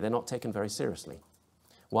 Frankly, they're not taken very seriously.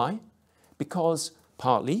 Why? Because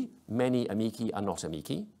partly, many amici are not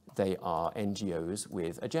amici. They are NGOs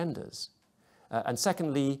with agendas. And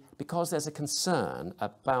secondly, because there's a concern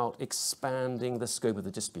about expanding the scope of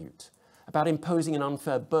the dispute, about imposing an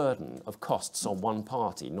unfair burden of costs on one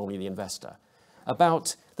party, normally the investor,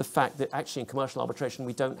 about the fact that actually in commercial arbitration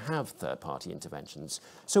we don't have third-party interventions.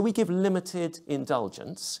 So we give limited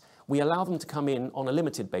indulgence. We allow them to come in on a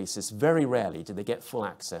limited basis. Very rarely do they get full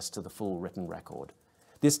access to the full written record.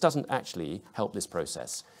 This doesn't actually help this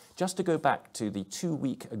process. Just to go back to the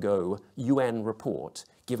 2-week ago UN report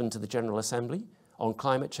given to the General Assembly on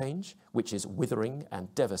climate change, which is withering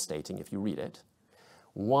and devastating if you read it,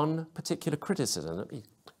 one particular criticism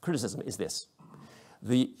is this.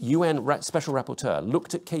 The UN Special Rapporteur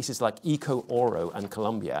looked at cases like Eco Oro and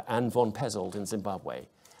Colombia and von Pezzold in Zimbabwe,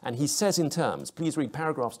 and he says in terms, please read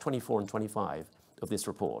paragraphs 24 and 25 of this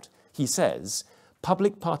report, he says,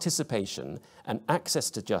 public participation and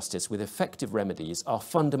access to justice with effective remedies are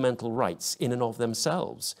fundamental rights in and of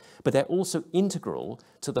themselves, but they're also integral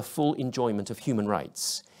to the full enjoyment of human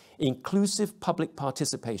rights. Inclusive public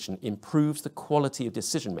participation improves the quality of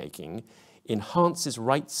decision-making, enhances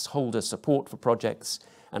rights holder support for projects,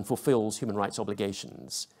 and fulfills human rights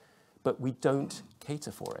obligations. But we don't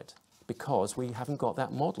cater for it because we haven't got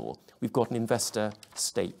that model. We've got an investor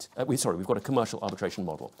state, we've got a commercial arbitration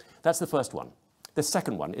model. That's the first one. The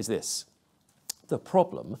second one is this, the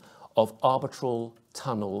problem of arbitral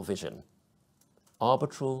tunnel vision.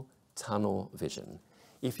 Arbitral tunnel vision.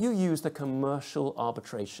 If you use the commercial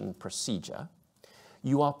arbitration procedure,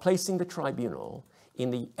 you are placing the tribunal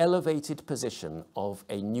in the elevated position of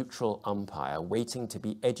a neutral umpire waiting to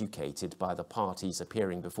be educated by the parties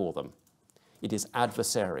appearing before them. It is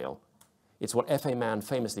adversarial. It's what F.A. Mann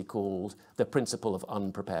famously called the principle of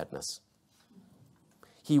unpreparedness.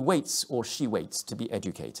 He waits or she waits to be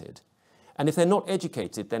educated. And if they're not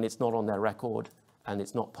educated, then it's not on their record and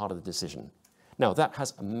it's not part of the decision. Now, that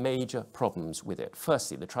has major problems with it.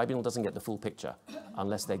 Firstly, the tribunal doesn't get the full picture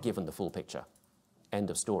unless they're given the full picture. End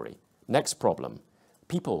of story. Next problem,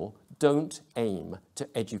 people don't aim to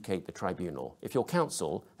educate the tribunal. If you're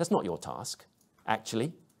counsel, that's not your task.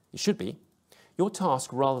 Actually, it should be. Your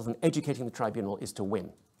task, rather than educating the tribunal, is to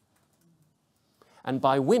win. And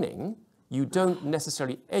by winning, you don't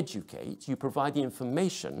necessarily educate, you provide the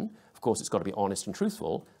information, of course it's got to be honest and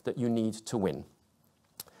truthful, that you need to win.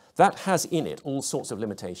 That has in it all sorts of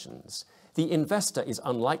limitations. The investor is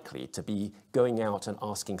unlikely to be going out and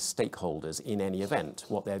asking stakeholders in any event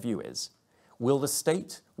what their view is. Will the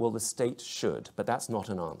state? Well, the state should, but that's not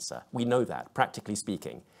an answer. We know that, practically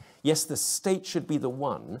speaking. Yes, the state should be the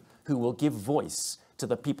one who will give voice to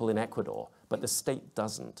the people in Ecuador, but the state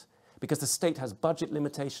doesn't. Because the state has budget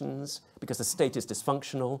limitations, because the state is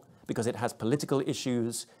dysfunctional, because it has political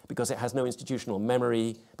issues, because it has no institutional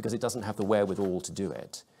memory, because it doesn't have the wherewithal to do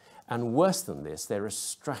it. And worse than this, there is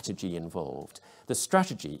strategy involved. The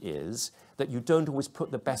strategy is that you don't always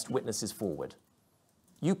put the best witnesses forward.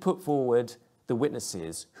 You put forward the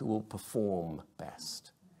witnesses who will perform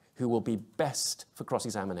best, who will be best for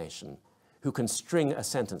cross-examination, who can string a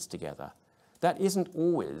sentence together. That isn't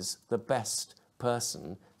always the best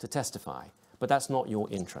person to testify, but that's not your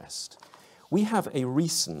interest. We have a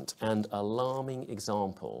recent and alarming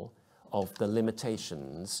example of the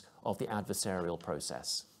limitations of the adversarial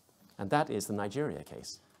process, and that is the Nigeria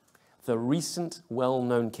case. The recent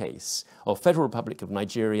well-known case of Federal Republic of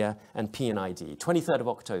Nigeria and PNID, 23rd of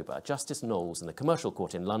October, Justice Knowles in the Commercial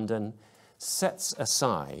Court in London sets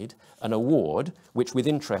aside an award which with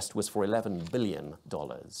interest was for $11 billion.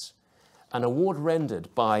 An award rendered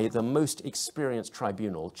by the most experienced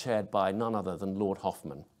tribunal chaired by none other than Lord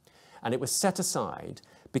Hoffman. And it was set aside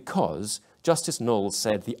because Justice Knowles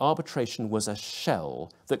said the arbitration was a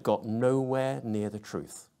shell that got nowhere near the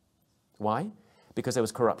truth. Why? Because there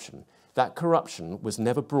was corruption. That corruption was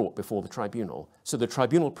never brought before the tribunal, so the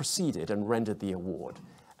tribunal proceeded and rendered the award.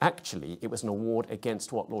 Actually, it was an award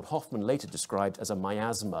against what Lord Hoffman later described as a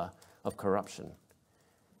miasma of corruption.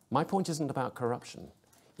 My point isn't about corruption.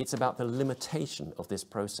 It's about the limitation of this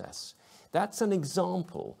process. That's an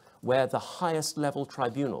example where the highest level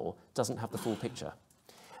tribunal doesn't have the full picture.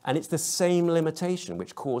 And it's the same limitation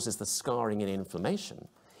which causes the scarring and inflammation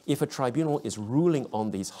if a tribunal is ruling on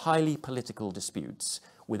these highly political disputes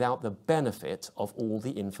without the benefit of all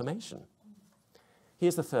the information.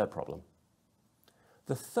 Here's the third problem.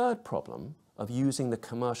 The third problem of using the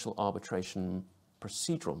commercial arbitration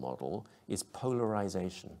procedural model is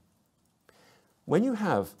polarization. When you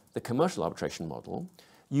have the commercial arbitration model,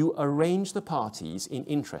 you arrange the parties in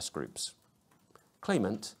interest groups,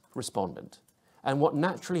 claimant, respondent. And what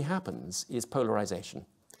naturally happens is polarization.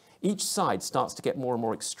 Each side starts to get more and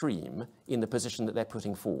more extreme in the position that they're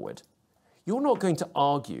putting forward. You're not going to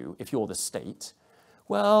argue, if you're the state,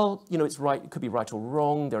 well, you know, it's right, it could be right or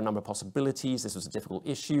wrong, there are a number of possibilities, this was a difficult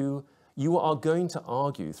issue. You are going to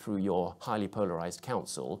argue through your highly polarized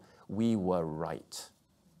counsel, we were right.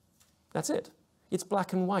 That's it. It's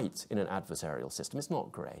black and white in an adversarial system, it's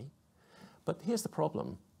not grey. But here's the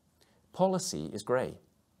problem. Policy is grey.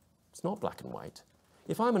 It's not black and white.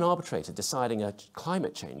 If I'm an arbitrator deciding a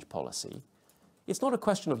climate change policy, it's not a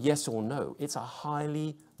question of yes or no, it's a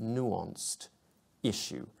highly nuanced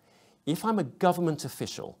issue. If I'm a government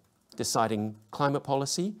official deciding climate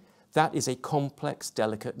policy, that is a complex,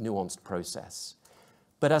 delicate, nuanced process.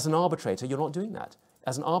 But as an arbitrator, you're not doing that.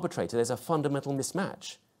 As an arbitrator, there's a fundamental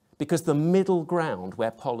mismatch because the middle ground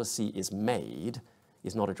where policy is made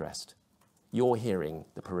is not addressed. You're hearing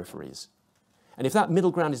the peripheries. And if that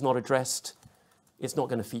middle ground is not addressed, it's not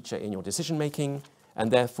going to feature in your decision-making,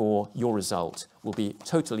 and therefore your result will be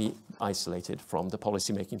totally isolated from the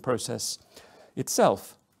policy-making process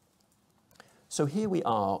itself. So here we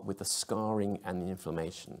are with the scarring and the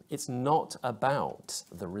inflammation. It's not about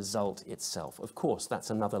the result itself. Of course, that's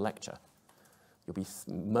another lecture. You'll be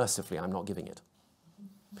mercifully, I'm not giving it.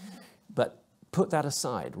 But put that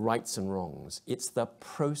aside, rights and wrongs. It's the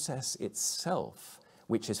process itself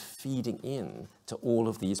which is feeding in to all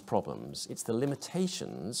of these problems. It's the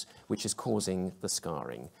limitations which is causing the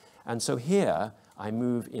scarring. And so here, I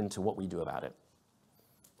move into what we do about it.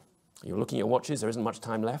 You're looking at your watches, there isn't much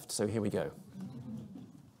time left, so here we go.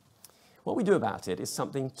 What we do about it is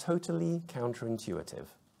something totally counterintuitive.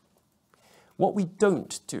 What we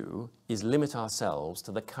don't do is limit ourselves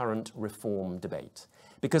to the current reform debate.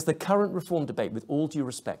 Because the current reform debate, with all due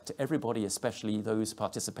respect to everybody, especially those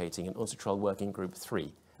participating in UNCITRAL Working Group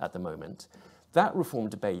 3 at the moment, that reform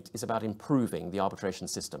debate is about improving the arbitration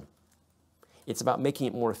system. It's about making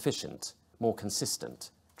it more efficient, more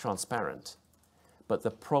consistent, transparent. But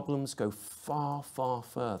the problems go far, far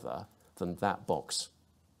further than that box.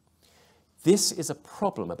 This is a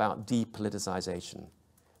problem about depoliticization.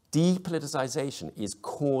 Depoliticization is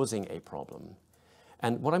causing a problem.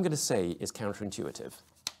 And what I'm going to say is counterintuitive.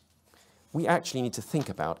 We actually need to think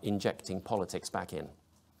about injecting politics back in.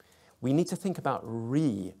 We need to think about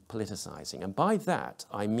re-politicizing. And by that,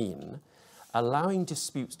 I mean allowing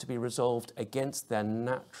disputes to be resolved against their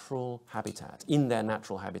natural habitat, in their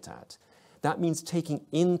natural habitat. That means taking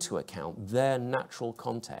into account their natural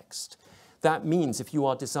context. That means if you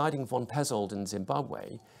are deciding von Pezzold in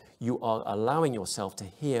Zimbabwe, you are allowing yourself to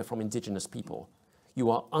hear from indigenous people. You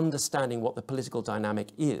are understanding what the political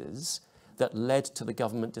dynamic is that led to the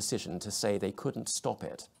government decision to say they couldn't stop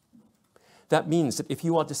it. That means that if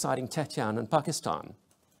you are deciding Tetian in Pakistan,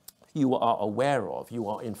 you are aware of, you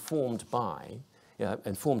are informed about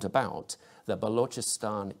the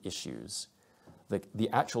Balochistan issues, the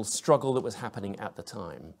actual struggle that was happening at the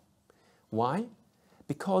time. Why?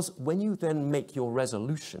 Because when you then make your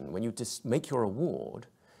resolution, when you make your award,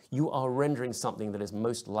 you are rendering something that is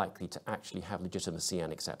most likely to actually have legitimacy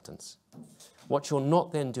and acceptance. What you're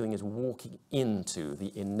not then doing is walking into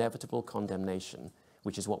the inevitable condemnation,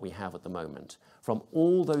 which is what we have at the moment, from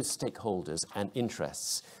all those stakeholders and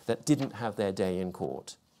interests that didn't have their day in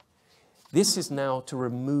court. This is now to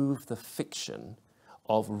remove the fiction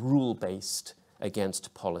of rule-based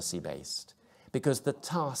against policy-based, because the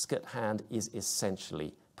task at hand is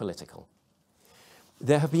essentially political.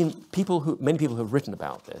 There have been many people who have written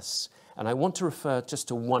about this, and I want to refer just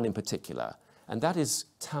to one in particular, and that is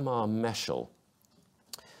Tamar Meschel,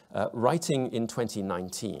 writing in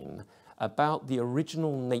 2019 about the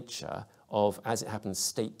original nature of, as it happens,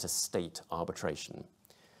 state-to-state arbitration.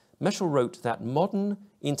 Meschel wrote that modern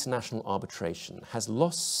international arbitration has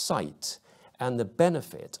lost sight and the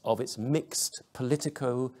benefit of its mixed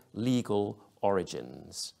politico-legal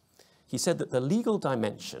origins. He said that the legal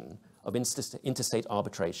dimension of interstate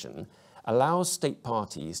arbitration allows state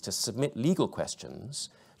parties to submit legal questions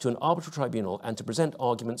to an arbitral tribunal and to present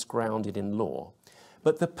arguments grounded in law.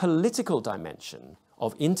 But the political dimension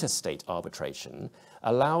of interstate arbitration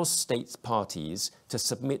allows state parties to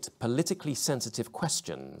submit politically sensitive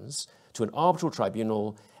questions to an arbitral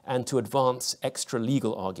tribunal and to advance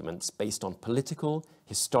extra-legal arguments based on political,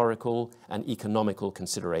 historical, and economical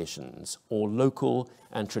considerations, or local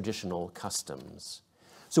and traditional customs.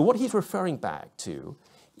 So what he's referring back to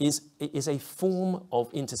is a form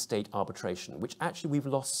of interstate arbitration, which actually we've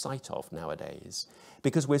lost sight of nowadays,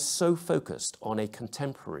 because we're so focused on a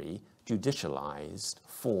contemporary, judicialized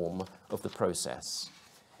form of the process.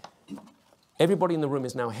 Everybody in the room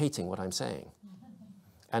is now hating what I'm saying.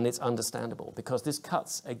 And it's understandable because this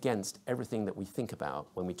cuts against everything that we think about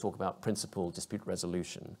when we talk about principled dispute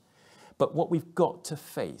resolution. But what we've got to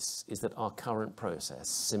face is that our current process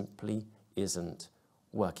simply isn't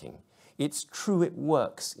working. It's true it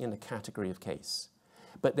works in a category of case,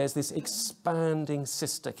 but there's this expanding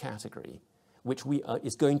sister category which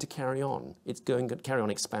is going to carry on. It's going to carry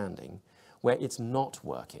on expanding, where it's not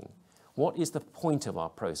working. What is the point of our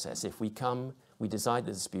process if we come, we decide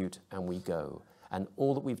the dispute, and we go? And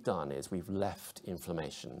all that we've done is we've left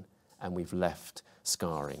inflammation and we've left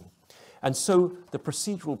scarring. And so the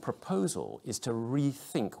procedural proposal is to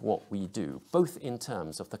rethink what we do, both in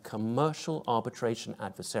terms of the commercial arbitration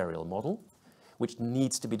adversarial model, which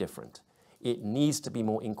needs to be different. It needs to be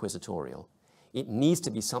more inquisitorial. It needs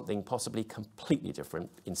to be something possibly completely different,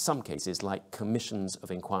 in some cases like commissions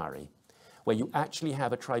of inquiry, where you actually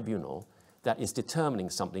have a tribunal that is determining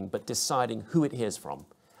something but deciding who it hears from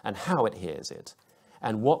and how it hears it,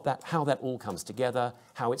 and how that all comes together,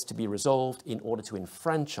 how it's to be resolved in order to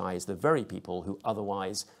enfranchise the very people who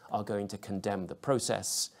otherwise are going to condemn the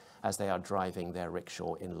process as they are driving their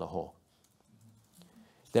rickshaw in Lahore.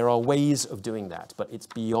 There are ways of doing that, but it's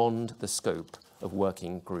beyond the scope of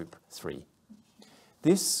Working Group 3.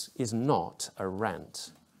 This is not a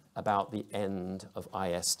rant about the end of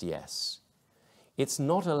ISDS. It's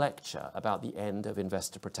not a lecture about the end of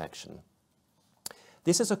investor protection.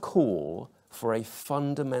 This is a call for a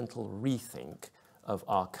fundamental rethink of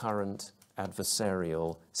our current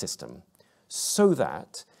adversarial system so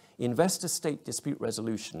that investor-state dispute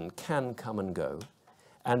resolution can come and go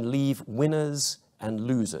and leave winners and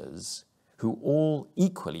losers who all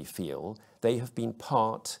equally feel they have been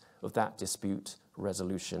part of that dispute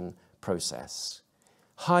resolution process.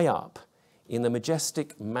 High up in the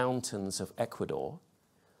majestic mountains of Ecuador,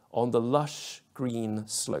 on the lush green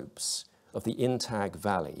slopes of the Intag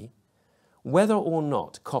Valley, whether or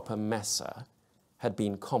not Copper Mesa had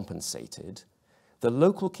been compensated, the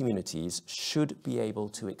local communities should be able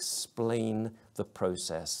to explain the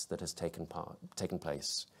process that has taken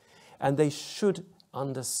place. And they should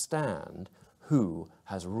understand who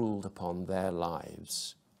has ruled upon their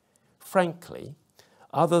lives. Frankly,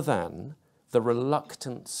 other than the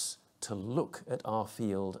reluctance to look at our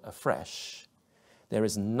field afresh, there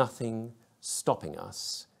is nothing stopping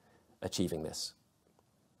us achieving this.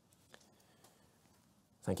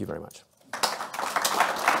 Thank you very much.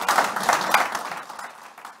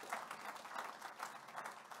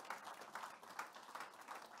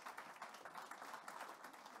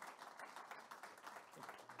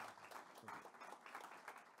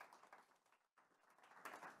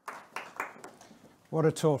 What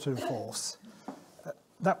a tour de force.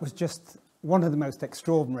 That was just one of the most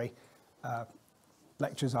extraordinary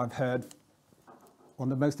lectures I've heard,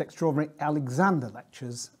 one of the most extraordinary Alexander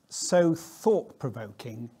lectures, so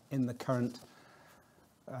thought-provoking in the current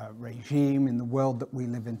regime, in the world that we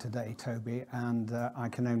live in today, Toby, and I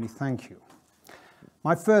can only thank you.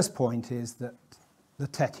 My first point is that the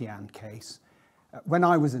Tetian case, when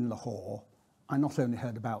I was in Lahore, I not only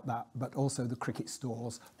heard about that, but also the cricket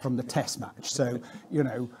stores from the test match. So, you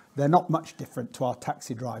know, they're not much different to our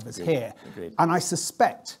taxi drivers here. Agreed. And I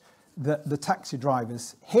suspect that the taxi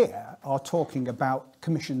drivers here are talking about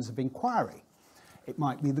commissions of inquiry. It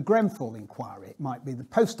might be the Grenfell inquiry, it might be the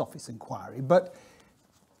post office inquiry, but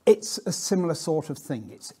it's a similar sort of thing.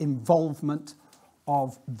 It's involvement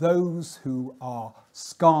of those who are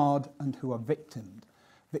scarred and who are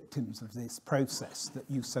victims of this process that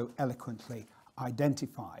you so eloquently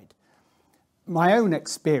identified. My own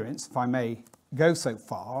experience, if I may go so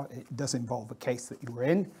far, it does involve a case that you were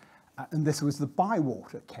in, and this was the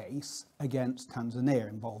Bywater case against Tanzania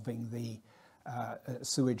involving the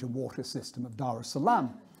sewage and water system of Dar es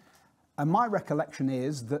Salaam. And my recollection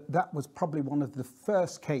is that that was probably one of the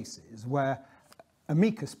first cases where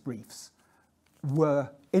amicus briefs were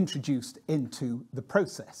introduced into the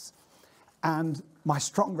process. And my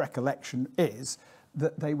strong recollection is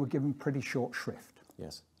that they were given pretty short shrift.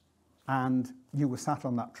 Yes. And you were sat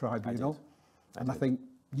on that tribunal, I I did. think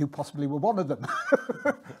you possibly were one of them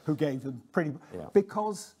who gave them pretty... Yeah.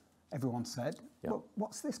 Because everyone said, Yeah. well,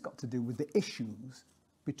 what's this got to do with the issues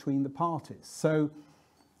between the parties? So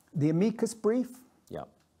the amicus brief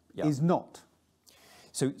is not.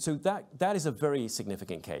 So that is a very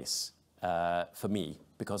significant case for me,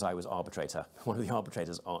 because I was arbitrator, one of the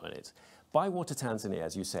arbitrators on it. Bywater Tanzania,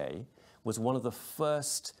 as you say, was one of the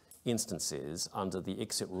first instances under the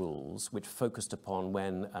ICSID rules which focused upon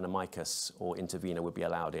when an amicus or intervener would be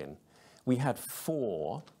allowed in. We had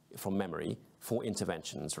four, from memory, 4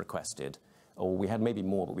 interventions requested, or we had maybe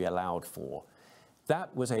more, but we allowed 4.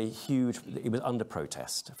 That was a huge, it was under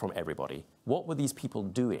protest from everybody. What were these people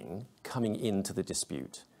doing coming into the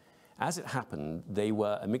dispute? As it happened, they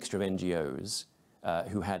were a mixture of NGOs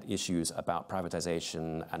who had issues about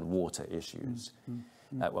privatization and water issues,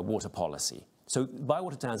 water policy. So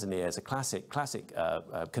Bywater Tanzania is a classic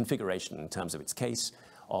configuration in terms of its case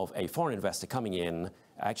of a foreign investor coming in,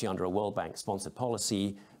 actually under a World Bank-sponsored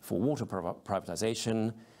policy for water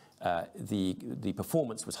privatization. The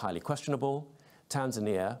performance was highly questionable.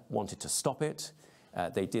 Tanzania wanted to stop it.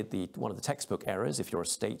 They did one of the textbook errors. If you're a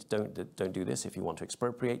state, don't do this. If you want to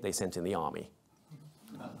expropriate, they sent in the army.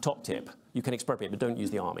 Top tip, you can expropriate, but don't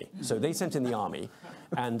use the army. So they sent in the army,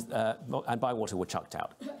 and Bywater were chucked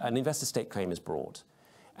out. An investor-state claim is brought.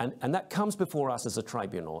 And that comes before us as a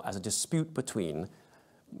tribunal, as a dispute between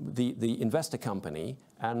the investor company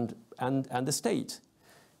and the state.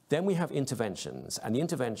 Then we have interventions, and the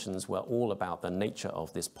interventions were all about the nature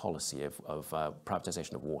of this policy of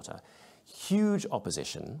privatization of water. Huge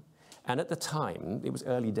opposition, and at the time, it was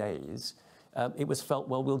early days, it was felt,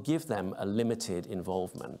 well, we'll give them a limited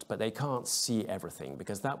involvement, but they can't see everything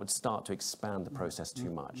because that would start to expand the process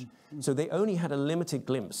too much. So they only had a limited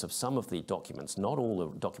glimpse of some of the documents, not all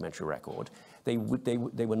the documentary record. They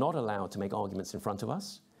were not allowed to make arguments in front of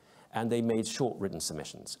us, and they made short written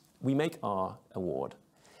submissions. We make our award.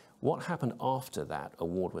 What happened after that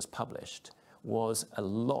award was published was a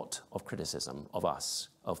lot of criticism of us,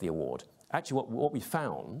 of the award. Actually, what we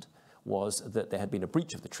found was that there had been a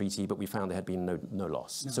breach of the treaty, but we found there had been no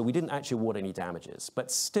loss. No. So we didn't actually award any damages.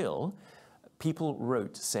 But still, people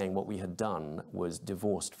wrote saying what we had done was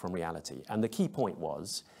divorced from reality. And the key point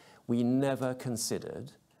was, we never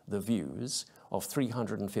considered the views of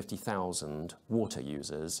 350,000 water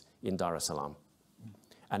users in Dar es Salaam.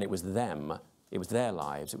 And it was them, it was their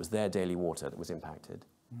lives, it was their daily water that was impacted.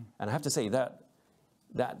 And I have to say that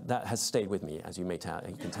has stayed with me, as you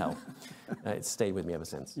can tell. It's stayed with me ever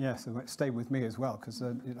since. Yes, and it stayed with me as well, because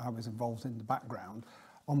I was involved in the background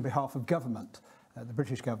on behalf of government, the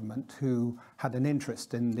British government, who had an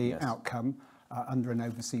interest in the outcome under an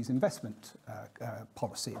overseas investment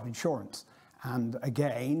policy of insurance. And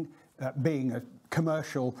again, being a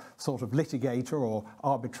commercial sort of litigator or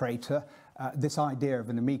arbitrator, this idea of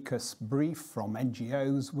an amicus brief from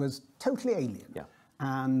NGOs was totally alien. Yeah.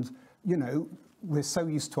 And, you know, we're so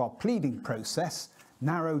used to our pleading process,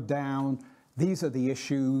 narrowed down, these are the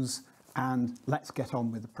issues, and let's get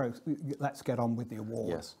on with the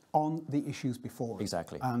award on the issues before us.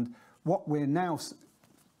 Exactly. And what we're now,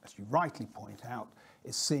 as you rightly point out,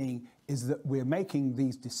 is seeing is that we're making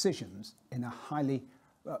these decisions in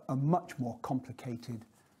a much more complicated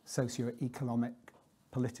socio-economic,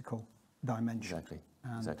 political dimension. Exactly.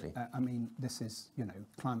 And, exactly. I mean, this is, you know,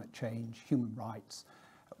 climate change, human rights,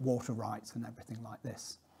 water rights and everything like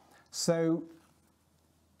this. So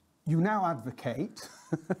you now advocate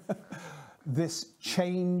this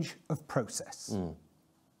change of process,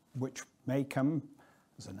 which may come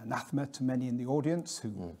as an anathema to many in the audience who,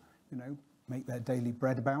 you know, make their daily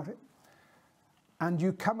bread about it. And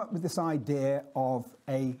you come up with this idea of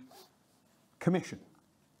a commission.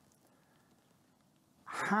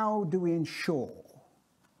 How do we ensure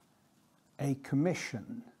a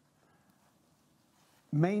commission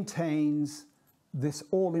maintains this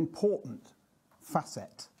all-important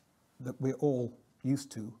facet that we're all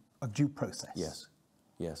used to of due process? Yes,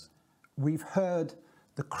 yes. We've heard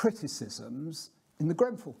the criticisms in the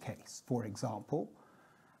Grenfell case, for example.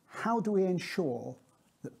 How do we ensure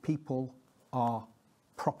that people are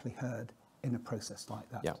properly heard in a process like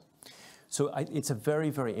that? Yeah. So it's a very,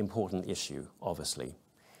 very important issue, obviously.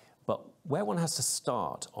 But where one has to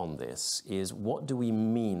start on this is, what do we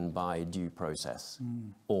mean by due process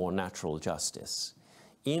or natural justice?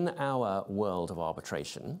 In our world of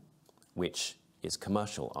arbitration, which is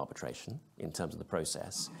commercial arbitration in terms of the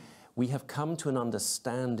process, we have come to an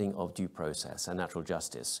understanding of due process and natural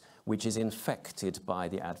justice, which is infected by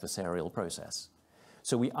the adversarial process.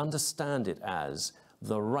 So we understand it as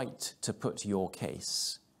the right to put your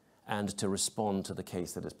case and to respond to the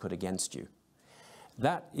case that is put against you.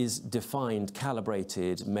 That is defined,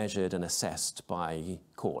 calibrated, measured, and assessed by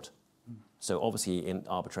court. So obviously in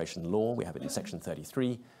arbitration law, we have it in Section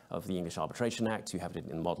 33 of the English Arbitration Act, you have it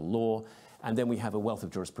in model law, and then we have a wealth of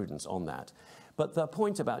jurisprudence on that. But the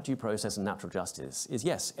point about due process and natural justice is,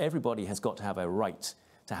 yes, everybody has got to have a right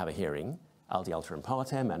to have a hearing, aldi alteram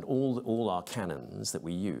partem, and all our canons that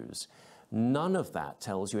we use. None of that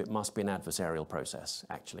tells you it must be an adversarial process,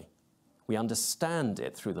 actually. We understand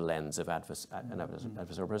it through the lens of an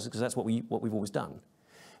adversarial process, because that's what we've always done.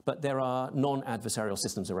 But there are non-adversarial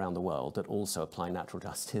systems around the world that also apply natural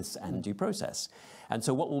justice and due process. And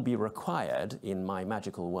so what will be required in my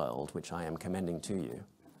magical world, which I am commending to you,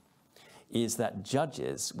 is that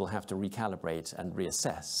judges will have to recalibrate and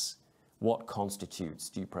reassess what constitutes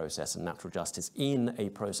due process and natural justice in a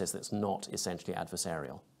process that's not essentially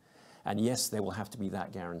adversarial. And yes, there will have to be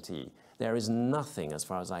that guarantee. There is nothing, as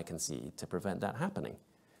far as I can see, to prevent that happening.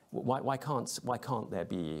 Why can't there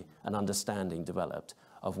be an understanding developed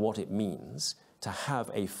of what it means to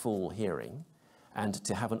have a full hearing and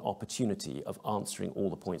to have an opportunity of answering all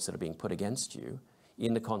the points that are being put against you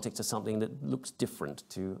in the context of something that looks different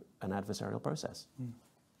to an adversarial process?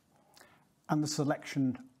 And the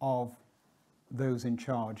selection of those in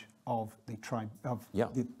charge of the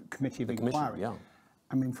the Committee of Inquiry.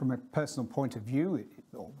 I mean, from a personal point of view,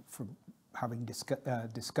 or from having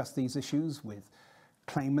discussed these issues with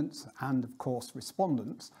claimants and, of course,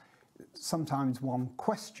 respondents, sometimes one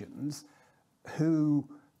questions who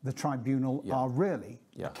the tribunal are really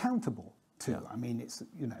accountable to. I mean, it's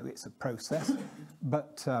a process,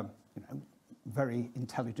 but very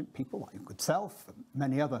intelligent people like yourself and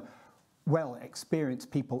many other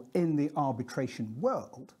well-experienced people in the arbitration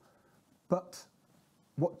world. But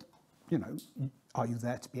what are you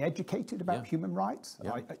there to be educated about human rights?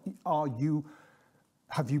 Have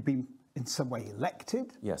you been in some way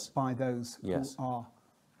elected by those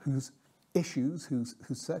whose issues, whose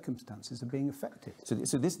circumstances are being affected?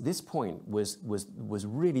 So this point was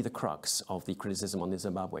really the crux of the criticism on the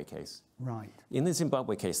Zimbabwe case. Right. In the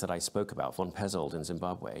Zimbabwe case that I spoke about, von Pezzold in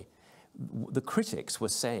Zimbabwe, the critics were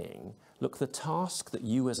saying, look, the task that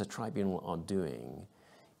you as a tribunal are doing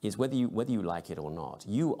is, whether you like it or not,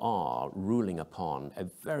 you are ruling upon a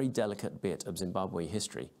very delicate bit of Zimbabwe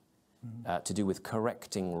history to do with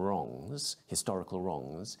correcting wrongs, historical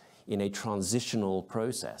wrongs, in a transitional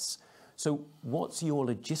process. So what's your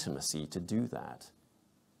legitimacy to do that?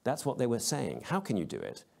 That's what they were saying. How can you do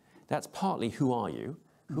it? That's partly who are you?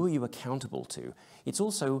 Who are you accountable to? It's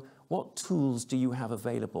also what tools do you have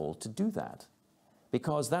available to do that?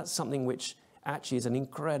 Because that's something which actually is an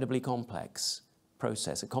incredibly complex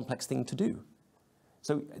process, a complex thing to do.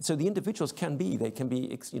 So the individuals can be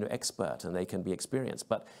expert and they can be experienced,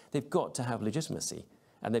 but they've got to have legitimacy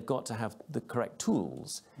and they've got to have the correct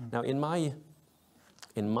tools. Now, in my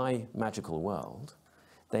magical world,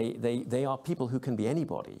 they are people who can be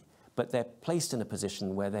anybody, but they're placed in a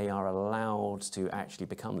position where they are allowed to actually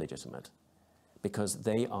become legitimate because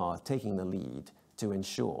they are taking the lead to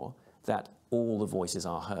ensure that all the voices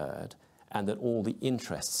are heard and that all the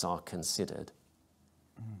interests are considered.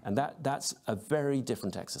 And that's a very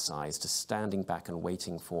different exercise to standing back and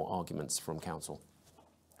waiting for arguments from counsel.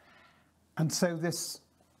 And so this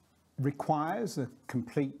requires a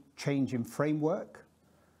complete change in framework.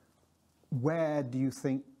 Where do you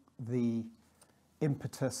think the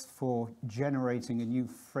impetus for generating a new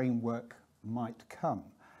framework might come?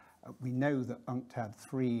 We know that UNCTAD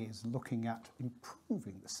 3 is looking at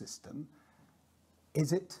improving the system.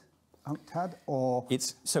 Is it UNCTAD, or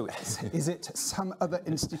is it some other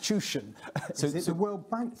institution? Is it the World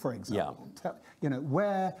Bank, for example?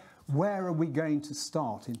 Where are we going to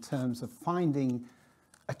start in terms of finding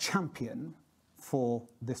a champion for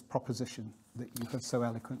this proposition that you have so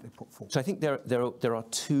eloquently put forward? So I think there are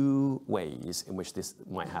two ways in which this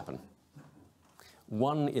might happen.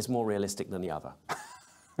 One is more realistic than the other.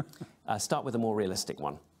 Start with the more realistic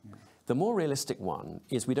one. Yeah. The more realistic one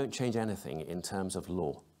is we don't change anything in terms of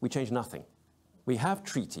law. We change nothing. We have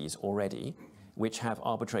treaties already which have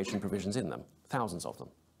arbitration provisions in them, thousands of them,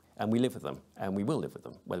 and we live with them, and we will live with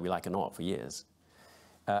them, whether we like it or not, for years.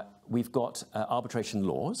 We've got arbitration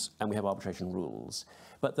laws, and we have arbitration rules.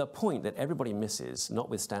 But the point that everybody misses,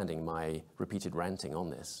 notwithstanding my repeated ranting on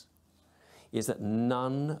this, is that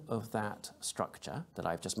none of that structure that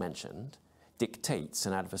I've just mentioned dictates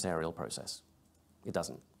an adversarial process. It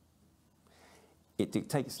doesn't. It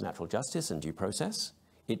dictates natural justice and due process.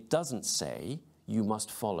 It doesn't say you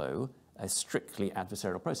must follow a strictly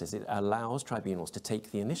adversarial process. It allows tribunals to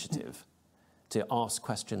take the initiative, to ask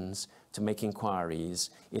questions, to make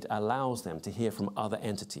inquiries. It allows them to hear from other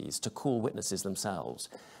entities, to call witnesses themselves.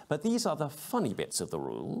 But these are the funny bits of the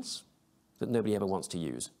rules that nobody ever wants to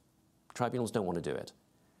use. Tribunals don't want to do it.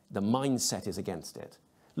 The mindset is against it.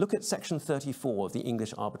 Look at Section 34 of the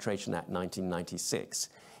English Arbitration Act 1996.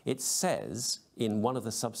 It says in one of the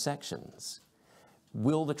subsections,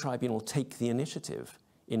 will the tribunal take the initiative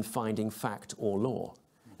in finding fact or law?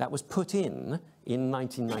 That was put in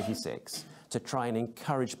 1996 to try and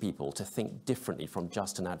encourage people to think differently from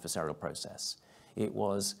just an adversarial process. It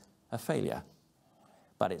was a failure,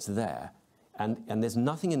 but it's there. And there's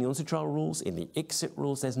nothing in the on-trial rules, in the ICSID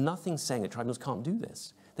rules, there's nothing saying that tribunals can't do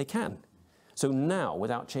this. They can. So now,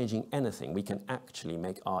 without changing anything, we can actually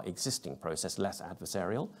make our existing process less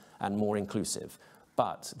adversarial and more inclusive.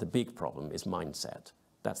 But the big problem is mindset.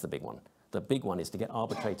 That's the big one. The big one is to get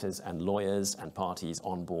arbitrators and lawyers and parties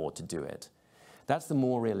on board to do it. That's the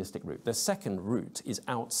more realistic route. The second route is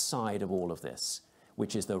outside of all of this,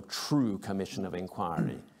 which is the true commission of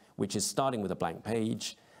inquiry, which is starting with a blank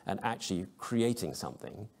page and actually creating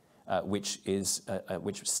something which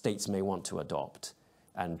states may want to adopt,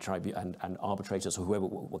 and arbitrators or whoever,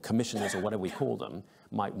 commissioners or whatever we call them,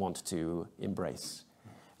 might want to embrace.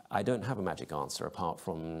 I don't have a magic answer apart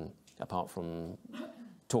from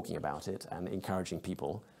talking about it and encouraging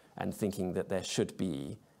people and thinking that there should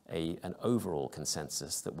be an overall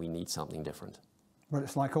consensus that we need something different. Well,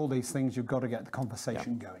 it's like all these things, you've got to get the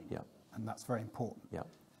conversation going. Yeah. And that's very important. Yeah.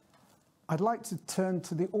 I'd like to turn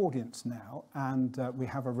to the audience now, and we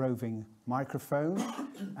have a roving microphone,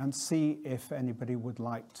 and see if anybody would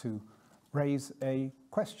like to raise a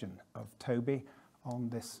question of Toby on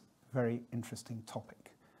this very interesting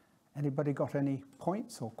topic. Anybody got any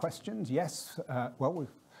points or questions? Yes, well,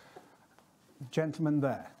 gentleman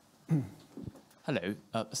there. Hello,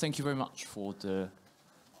 thank you very much for the...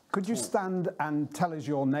 Could you stand and tell us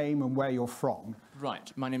your name and where you're from?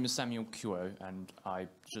 Right, my name is Samuel Kuo, and I've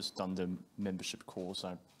just done the membership course.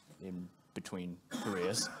 I'm in between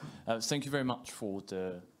careers. Thank you very much for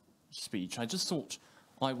the speech. I just thought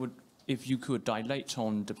I would, if you could dilate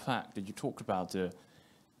on the fact that you talked about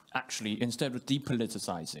actually, instead of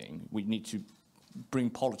depoliticizing, we need to bring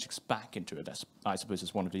politics back into it, I suppose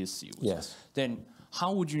is one of the issues. Yes. Then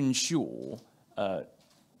how would you ensure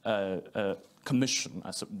a commission,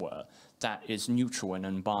 as it were, that is neutral and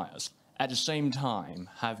unbiased, at the same time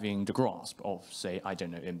having the grasp of, say, I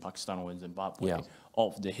don't know, in Pakistan or in Zimbabwe,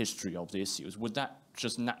 of the history of the issues? Would that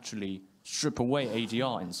just naturally strip away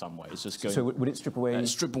ADR in some ways? Just going, so would it strip away?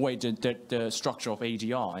 Strip away the structure of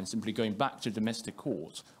ADR and simply going back to domestic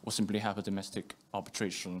courts, or simply have a domestic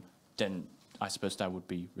arbitration, then I suppose that would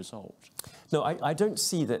be resolved. No, I don't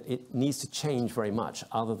see that it needs to change very much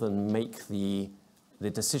other than make the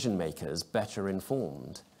decision makers better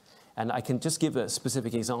informed. And I can just give a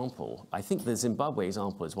specific example. I think the Zimbabwe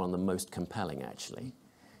example is one of the most compelling, actually.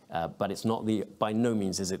 But it's not by no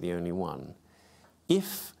means is it the only one.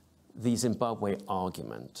 If the Zimbabwe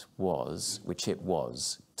argument was, which it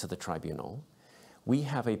was, to the tribunal, we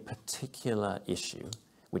have a particular issue,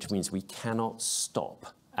 which means we cannot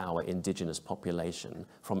stop our indigenous population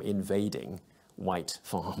from invading white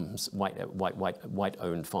farms,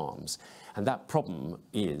 white-owned farms. And that problem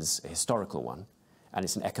is a historical one, and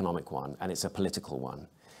it's an economic one, and it's a political one.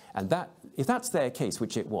 And that, if that's their case,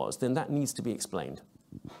 which it was, then that needs to be explained.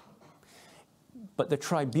 But the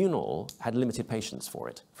tribunal had limited patience for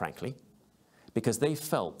it, frankly, because they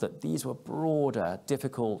felt that these were broader,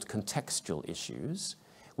 difficult, contextual issues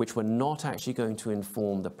which were not actually going to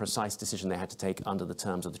inform the precise decision they had to take under the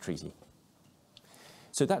terms of the treaty.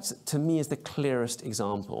 So that's, to me, is the clearest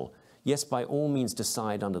example. Yes, by all means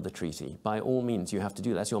decide under the treaty. By all means you have to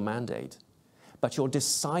do that. That's your mandate. But you're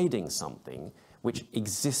deciding something which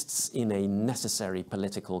exists in a necessary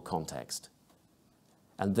political context.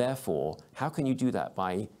 And therefore, how can you do that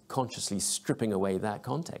by consciously stripping away that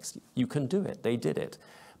context? You can do it. They did it.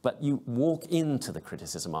 But you walk into the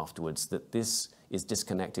criticism afterwards that this is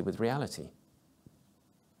disconnected with reality.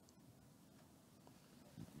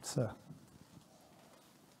 Sir.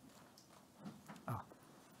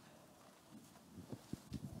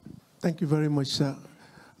 Thank you very much, sir.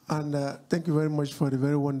 And thank you very much for the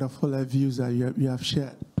very wonderful views that you have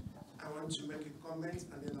shared. I want to make a comment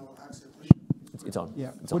and then I'll ask a question. It's on.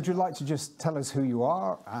 Yeah. It's Would on. you like to just tell us who you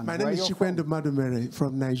are and My name is Chikwendo Madumere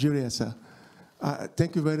from Nigeria, sir.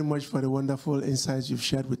 Thank you very much for the wonderful insights you've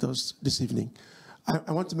shared with us this evening.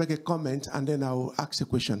 I want to make a comment and then I'll ask a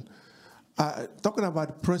question. Talking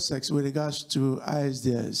about process with regards to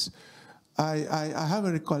ISDS, I have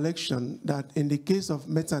a recollection that in the case of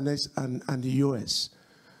Methanex and the US,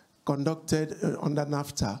 conducted under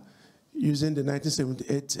NAFTA, using the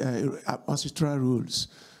 1978 Austria rules,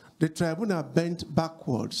 the tribunal bent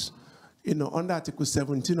backwards, under Article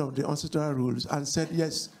 17 of the Austria rules and said,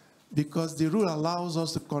 yes, because the rule allows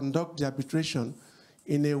us to conduct the arbitration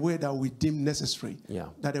in a way that we deem necessary,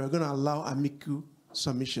 that they were going to allow amicus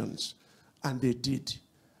submissions, and they did.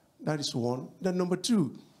 That is one. Then number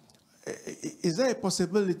two, is there a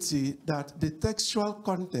possibility that the textual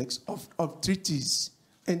context of treaties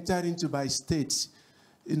entered into by states,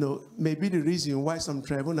 may be the reason why some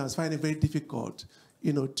tribunals find it very difficult,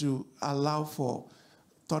 to allow for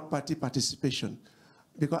third-party participation?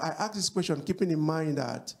 because I ask this question keeping in mind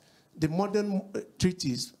that the modern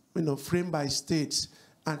treaties, framed by states,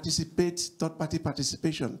 anticipate third-party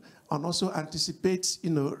participation and also anticipate,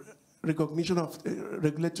 recognition of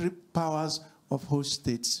regulatory powers of host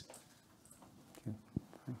states.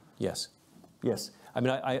 Yes, yes. I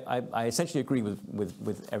mean, I essentially agree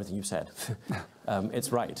with everything you've said.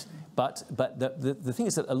 It's right. But the thing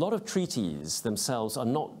is that a lot of treaties themselves are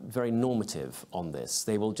not very normative on this.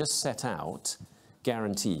 They will just set out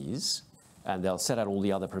guarantees, and they'll set out all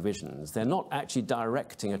the other provisions. They're not actually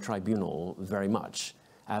directing a tribunal very much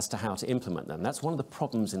as to how to implement them. That's one of the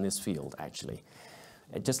problems in this field, actually.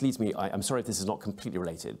 It just leads me, I'm sorry if this is not completely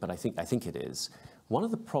related, but I think it is. One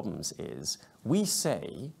of the problems is we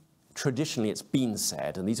say, traditionally it's been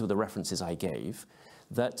said, and these were the references I gave,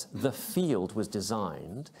 that the field was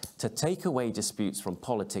designed to take away disputes from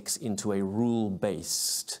politics into a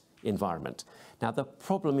rule-based environment. Now, the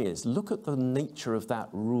problem is, look at the nature of that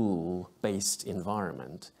rule-based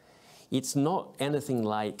environment. It's not anything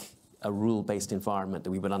like a rule-based environment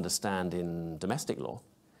that we would understand in domestic law.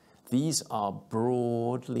 These are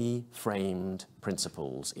broadly framed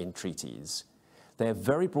principles in treaties. They're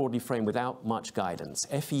very broadly framed without much guidance.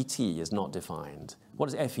 FET is not defined. What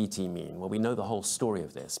does FET mean? Well, we know the whole story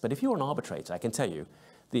of this. But if you're an arbitrator, I can tell you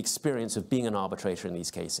the experience of being an arbitrator in these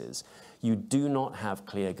cases. You do not have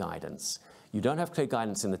clear guidance. You don't have clear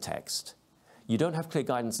guidance in the text. You don't have clear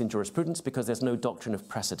guidance in jurisprudence because there's no doctrine of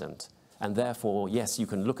precedent. And therefore, yes, you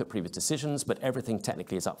can look at previous decisions, but everything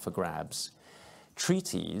technically is up for grabs.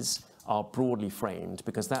 Treaties are broadly framed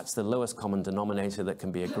because that's the lowest common denominator that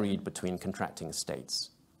can be agreed between contracting states.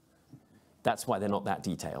 That's why they're not that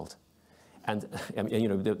detailed. And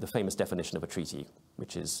the famous definition of a treaty,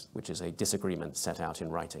 which is a disagreement set out in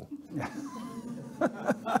writing.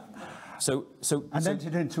 And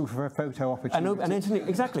entered into for a photo opportunity.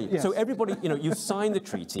 Exactly. Yes. So everybody, you sign the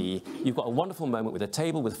treaty, you've got a wonderful moment with a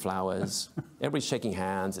table with flowers, everybody's shaking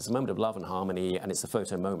hands, it's a moment of love and harmony, and it's the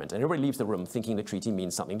photo moment. And everybody leaves the room thinking the treaty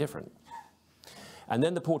means something different. And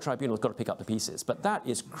then the poor tribunal's got to pick up the pieces. But that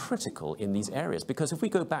is critical in these areas, because if we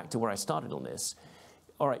go back to where I started on this,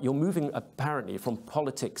 all right, you're moving apparently from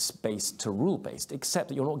politics-based to rule-based, except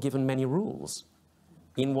that you're not given many rules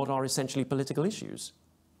in what are essentially political issues.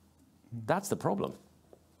 That's the problem.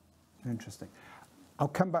 Interesting. I'll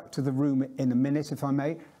come back to the room in a minute, if I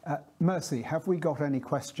may. Mercy, have we got any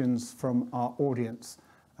questions from our audience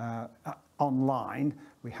online?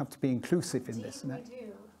 We have to be inclusive in this. We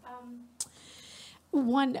do.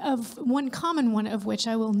 One common one of which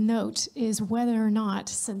I will note is whether or not,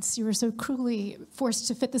 since you were so cruelly forced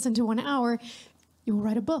to fit this into 1 hour, you will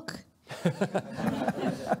write a book.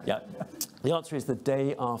 Yeah. The answer is the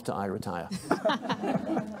day after I retire.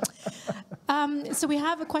 So we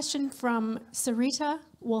have a question from Sarita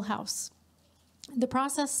Woolhouse. The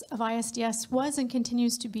process of ISDS was and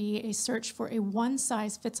continues to be a search for a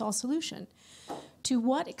one-size-fits-all solution. To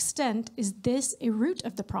what extent is this a root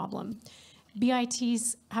of the problem?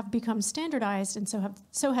 BITs have become standardized, and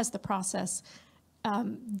so has the process.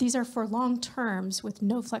 These are for long terms with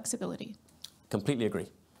no flexibility. Completely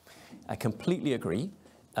agree. I completely agree.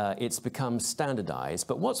 It's become standardized.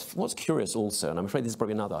 But what's curious also, and I'm afraid this is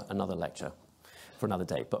probably another lecture for another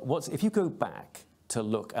day, but if you go back to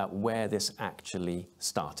look at where this actually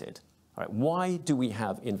started, all right, why do we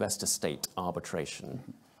have investor-state arbitration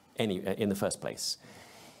in the first place?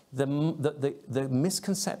 The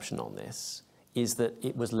misconception on this is that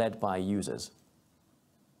it was led by users,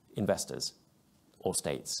 investors, or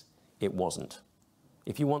states. It wasn't.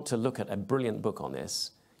 If you want to look at a brilliant book on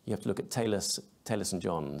this, you have to look at Taylor St.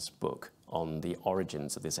 John's book on the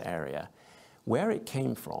origins of this area. Where it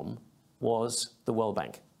came from was the World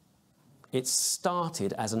Bank. It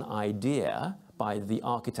started as an idea by the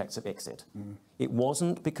architects of ICSID. It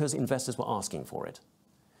wasn't because investors were asking for it.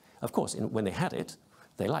 Of course, when they had it,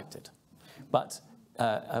 they liked it. But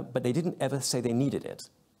they didn't ever say they needed it.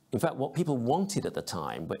 In fact, what people wanted at the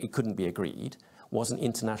time, but it couldn't be agreed, was an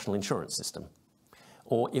international insurance system.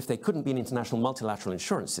 Or if they couldn't be an international multilateral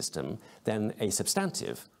insurance system, then a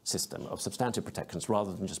substantive system of substantive protections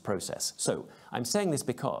rather than just process. So I'm saying this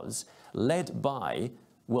because, led by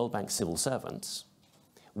World Bank civil servants,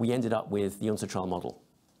 we ended up with the UNCITRAL model.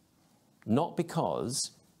 Not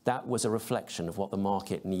because that was a reflection of what the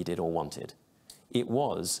market needed or wanted. It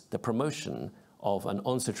was the promotion of an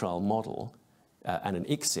UNCITRAL model and an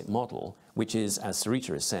ICSID model, which is, as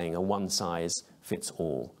Sarita is saying, a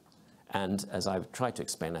one-size-fits-all. And as I've tried to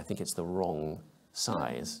explain, I think it's the wrong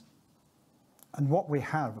size. And what we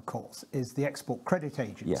have, of course, is the export credit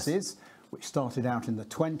agencies, which started out in the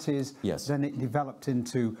 20s. Yes. Then it developed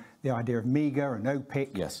into the idea of MEGA and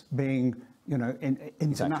OPIC being, you know, in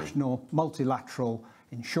international, multilateral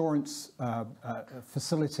insurance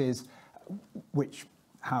facilities, which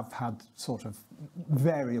have had sort of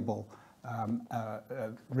variable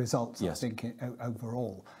results, yes. I think,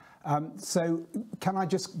 overall. So can I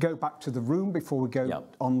just go back to the room before we go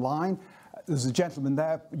yep. online? There's a gentleman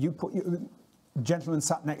there. Gentleman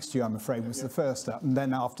sat next to you, I'm afraid, was the first up, and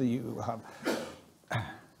then after you have.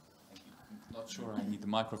 Not sure I need the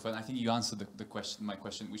microphone. I think you answered the question, my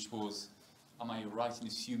question, which was, am I right in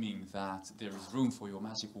assuming that there is room for your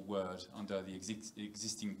magical word under the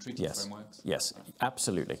existing treaty yes. frameworks? Yes,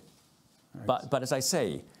 absolutely. But as I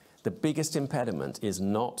say, the biggest impediment is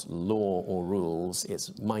not law or rules,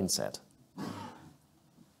 it's mindset.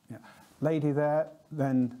 Yeah. Lady there,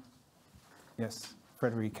 then, yes,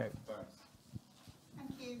 Federico.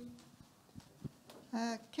 Thank you.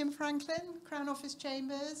 Kim Franklin, Crown Office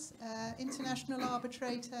Chambers, international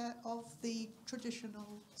arbitrator of the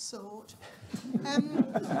traditional sort. I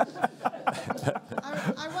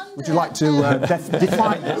wonder... Would you like to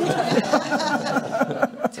define it?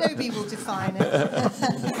 Toby will define it.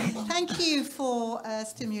 Thank you for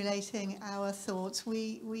stimulating our thoughts.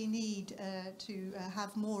 We need to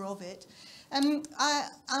have more of it.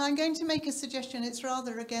 I'm going to make a suggestion. It's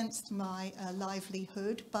rather against my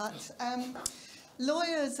livelihood, but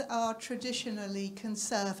lawyers are traditionally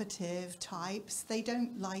conservative types. They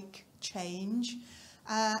don't like change,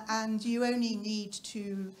 and you only need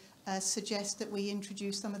to suggest that we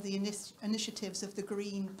introduce some of the initiatives of the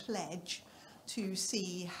Green Pledge to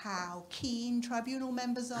see how keen tribunal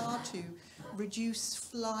members are to reduce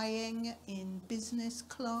flying in business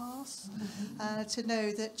class, to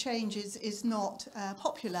know that change is not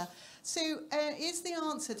popular. So is the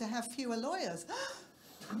answer to have fewer lawyers?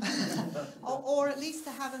 or at least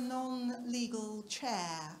to have a non-legal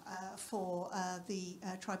chair for the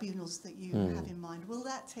tribunals that you have in mind? Will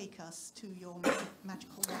that take us to your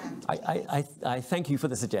magical land? I thank you for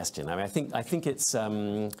the suggestion. I mean, I think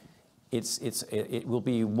it will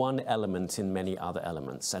be one element in many other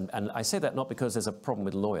elements. And I say that not because there's a problem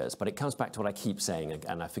with lawyers, but it comes back to what I keep saying,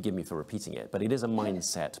 and forgive me for repeating it, but it is a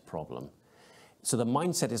mindset problem. So the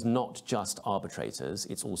mindset is not just arbitrators,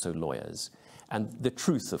 it's also lawyers. And the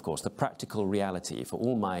truth, of course, the practical reality, for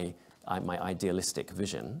all my idealistic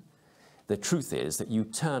vision, the truth is that you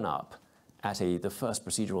turn up at the first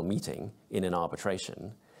procedural meeting in an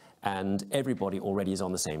arbitration, and everybody already is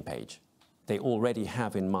on the same page. They already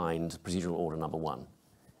have in mind procedural order number 1,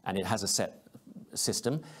 and it has a set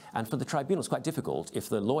system. And for the tribunal, it's quite difficult if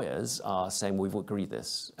the lawyers are saying, we've agreed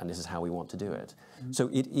this, and this is how we want to do it. So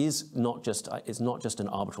it is not just, it's not just an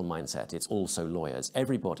arbitral mindset, it's also lawyers.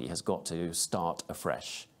 Everybody has got to start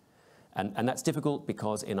afresh. And that's difficult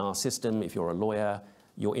because in our system, if you're a lawyer,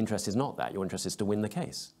 your interest is not that. Your interest is to win the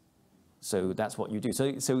case. So that's what you do.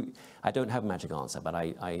 So I don't have a magic answer, but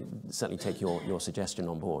I certainly take your suggestion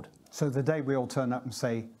on board. So the day we all turn up and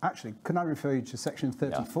say, actually, can I refer you to section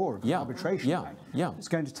 34 of the arbitration? Yeah. It's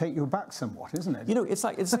going to take you back somewhat, isn't it? You know, it's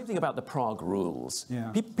like it's the same thing about the Prague rules.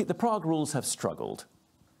 Yeah. The Prague rules have struggled.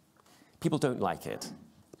 People don't like it.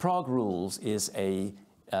 Prague rules is a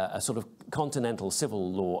sort of continental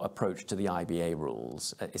civil law approach to the IBA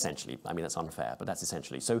rules, essentially. I mean, that's unfair, but that's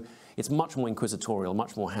essentially. So it's much more inquisitorial,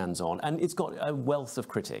 much more hands-on, and it's got a wealth of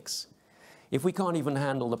critics. If we can't even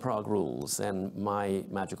handle the Prague rules, then my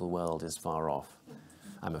magical world is far off,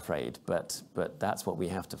 I'm afraid. But that's what we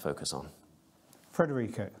have to focus on.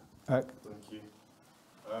 Federico. Thank you.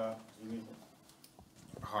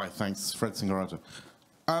 Hi, thanks. Fred Singaraja.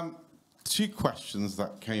 2 questions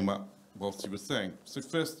that came up whilst you were saying. So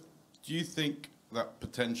first, do you think that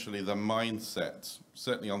potentially the mindset,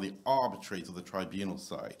 certainly on the arbitrator, the tribunal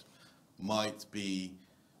side, might be,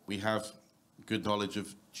 we have good knowledge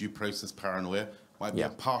of due process paranoia, might be a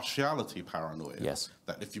partiality paranoia? Yes.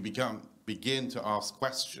 That if you begin to ask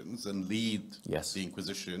questions and lead the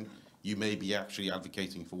inquisition, you may be actually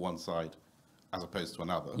advocating for one side as opposed to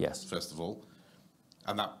another, first of all.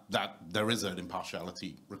 And that there is an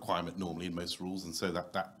impartiality requirement normally in most rules, and so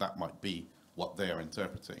that might be what they are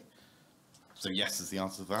interpreting. So yes is the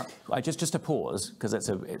answer to that. Just to pause, because that's,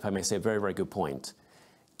 if I may say, a very, very good point.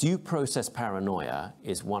 Due process paranoia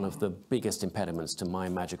is one of the biggest impediments to my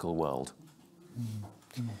magical world.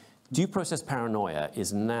 Due process paranoia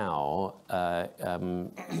is now,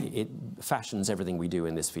 it fashions everything we do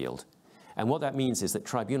in this field. And what that means is that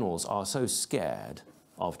tribunals are so scared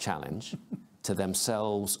of challenge to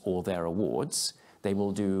themselves or their awards, they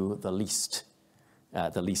will do the least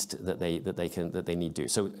that they need to do.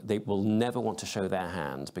 So they will never want to show their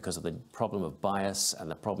hand because of the problem of bias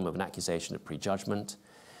and the problem of an accusation of prejudgment.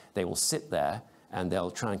 They will sit there and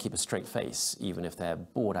they'll try and keep a straight face, even if they're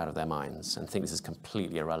bored out of their minds and think this is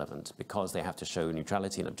completely irrelevant, because they have to show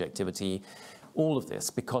neutrality and objectivity, all of this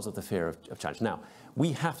because of the fear of challenge. Now,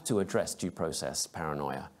 we have to address due process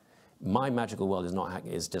paranoia. My magical world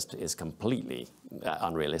is completely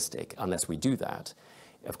unrealistic unless we do that.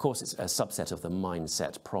 Of course, it's a subset of the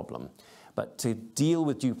mindset problem. But to deal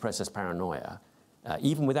with due process paranoia,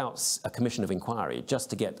 even without a commission of inquiry, just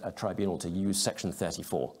to get a tribunal to use Section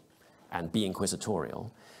 34 and be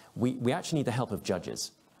inquisitorial, we actually need the help of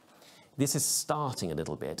judges. This is starting a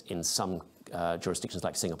little bit in some jurisdictions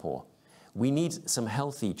like Singapore. We need some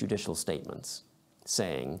healthy judicial statements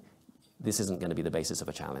saying this isn't going to be the basis of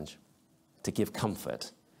a challenge, to give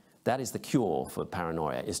comfort. That is the cure for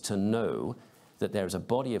paranoia, is to know that there is a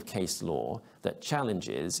body of case law that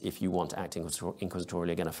challenges if you want to act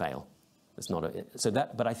inquisitorially are going to fail. It's not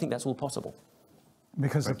but I think that's all possible.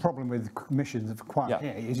 Because the problem with commissions of inquiry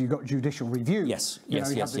here is you've got judicial review. Yes,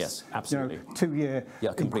 yes, absolutely. 2-year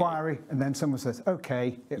inquiry, and then someone says,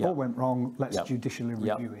 OK, it all went wrong, let's judicially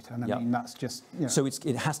review it. And I mean, that's just... So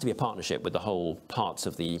it has to be a partnership with the whole parts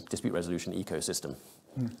of the dispute resolution ecosystem.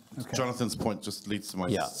 Okay. Jonathan's point just leads to my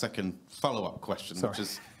second follow-up question, which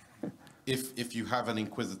is, if you have an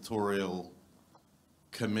inquisitorial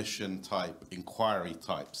commission-type,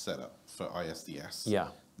 inquiry-type setup for ISDS,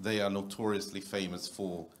 they are notoriously famous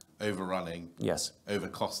for overrunning,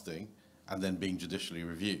 overcosting, and then being judicially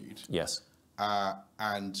reviewed. Yes.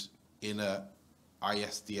 And in a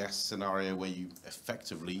ISDS scenario where you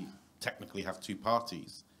effectively, technically have two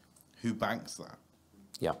parties, who banks that?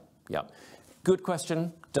 Yeah. Good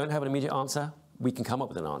question. Don't have an immediate answer. We can come up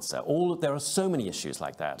with an answer. There are so many issues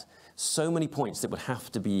like that, so many points that would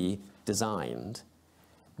have to be designed.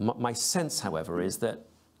 My sense, however, is that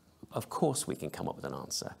of course we can come up with an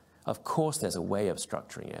answer. Of course there's a way of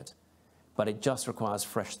structuring it, but it just requires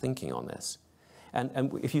fresh thinking on this.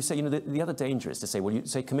 And if you say, the other danger is to say, well, you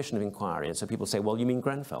say commission of inquiry, and so people say, well, you mean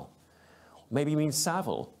Grenfell. Maybe you mean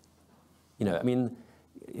Saville.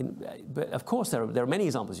 But of course there are many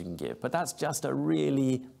examples you can give, but that's just a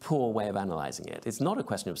really poor way of analysing it. It's not a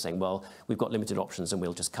question of saying, well, we've got limited options and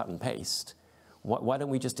we'll just cut and paste. Why don't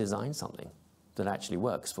we just design something that actually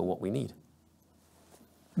works for what we need?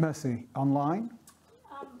 Mercy, online?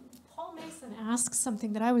 Paul Mason asks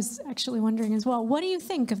something that I was actually wondering as well. What do you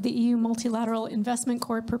think of the EU Multilateral Investment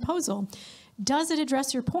Court proposal? Does it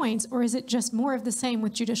address your points, or is it just more of the same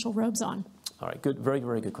with judicial robes on? All right, good, very,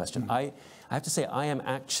 very good question. I have to say I am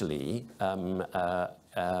actually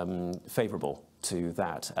favourable to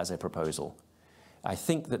that as a proposal. I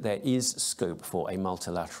think that there is scope for a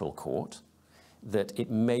multilateral court, that it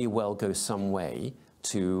may well go some way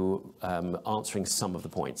to answering some of the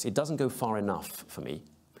points. It doesn't go far enough for me,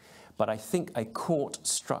 but I think a court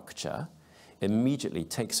structure immediately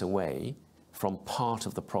takes away from part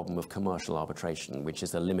of the problem of commercial arbitration, which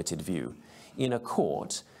is the limited view. In a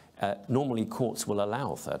court, normally courts will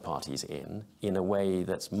allow third parties in a way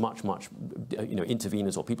that's much,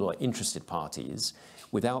 interveners or people who are interested parties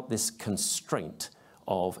without this constraint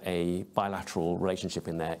of a bilateral relationship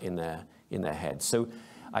in their head. So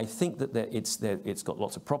I think that it's got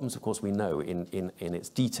lots of problems, of course, we know in its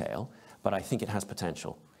detail, but I think it has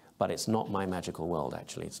potential. But it's not my magical world,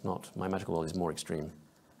 actually. It's not. My magical world is more extreme.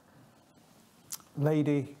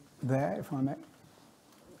 Lady there, if I may.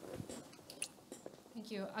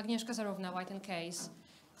 Thank you. Agnieszka Zarówna, White and Case.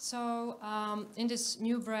 So in this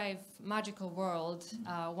new, brave, magical world,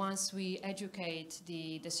 once we educate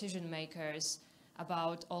the decision makers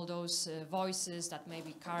about all those voices that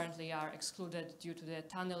maybe currently are excluded due to the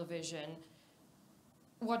tunnel vision,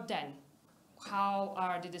 what then? How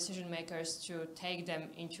are the decision makers to take them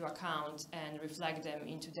into account and reflect them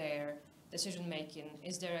into their decision making?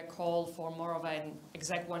 Is there a call for more of an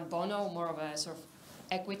exec one bono, more of a sort of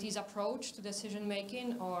equities approach to decision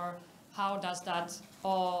making, or how does that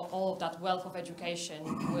all of that wealth of education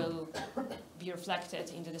will be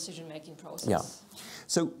reflected in the decision making process? Yeah.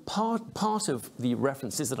 So part of the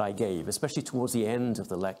references that I gave, especially towards the end of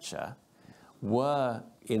the lecture, were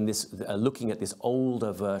in this looking at this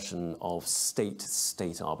older version of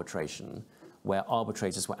state-to-state arbitration, where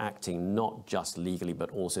arbitrators were acting not just legally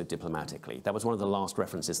but also diplomatically. That was one of the last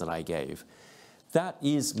references that I gave. That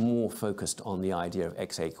is more focused on the idea of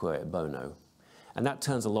ex aequo bono, and that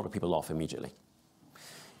turns a lot of people off immediately.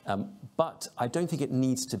 But I don't think it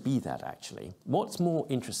needs to be that, actually. What's more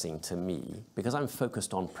interesting to me, because I'm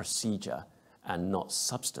focused on procedure and not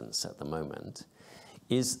substance at the moment,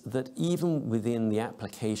 is that even within the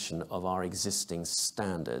application of our existing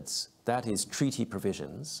standards, that is treaty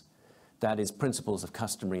provisions, that is principles of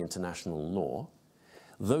customary international law,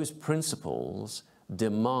 those principles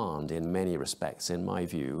demand, in many respects, in my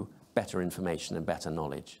view, better information and better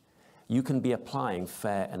knowledge. You can be applying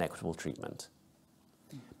fair and equitable treatment.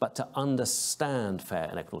 But to understand fair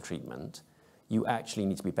and equitable treatment, you actually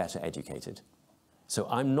need to be better educated. So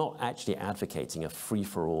I'm not actually advocating a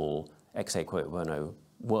free-for-all ex quo bono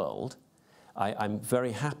world. I'm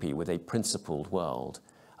very happy with a principled world.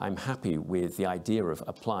 I'm happy with the idea of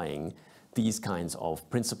applying these kinds of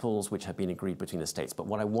principles which have been agreed between the states. But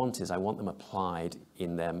what I want them applied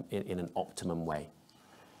in an optimum way,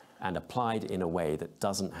 and applied in a way that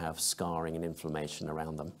doesn't have scarring and inflammation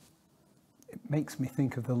around them. It makes me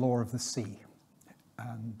think of the law of the sea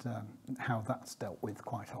and how that's dealt with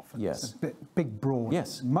quite often. Yes. It's a big, broad,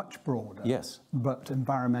 yes. much broader, yes. but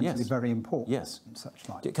environmentally yes. very important. Yes. And such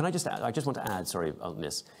like. Can I just add, I just want to add, sorry, on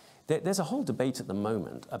this. There's a whole debate at the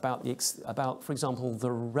moment about, for example,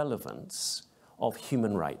 the relevance of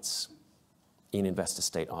human rights in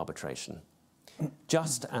investor-state arbitration.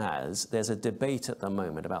 Just as there's a debate at the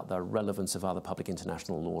moment about the relevance of other public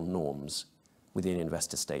international law norms within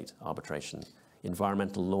investor-state arbitration,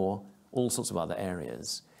 environmental law, all sorts of other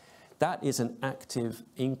areas. That is an active,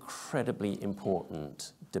 incredibly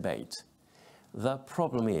important debate. The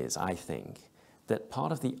problem is, I think, that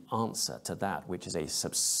part of the answer to that, which is a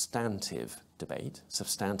substantive debate,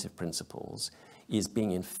 substantive principles, is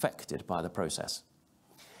being infected by the process.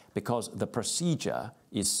 Because the procedure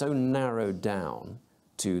is so narrowed down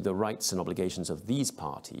to the rights and obligations of these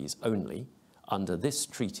parties only under this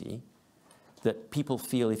treaty that people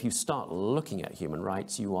feel if you start looking at human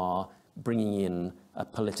rights, you are bringing in a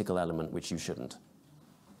political element which you shouldn't.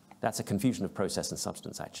 That's a confusion of process and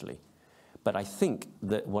substance, actually. But I think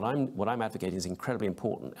that what I'm advocating is incredibly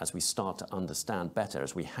important as we start to understand better,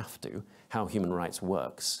 as we have to, how human rights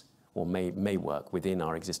works or may work within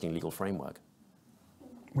our existing legal framework.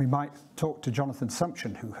 We might talk to Jonathan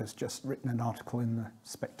Sumption, who has just written an article in The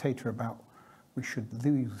Spectator about we should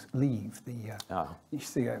leave the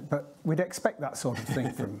ECA, but we'd expect that sort of thing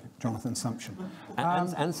from Jonathan Sumption.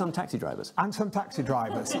 And some taxi drivers. And some taxi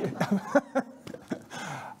drivers.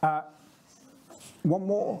 One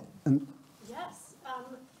more. Yes.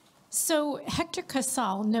 So Hector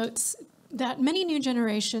Casal notes that many new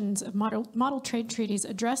generations of model trade treaties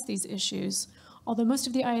address these issues, although most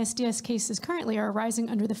of the ISDS cases currently are arising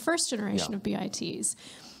under the first generation of BITs.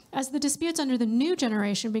 As the disputes under the new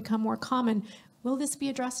generation become more common, will this be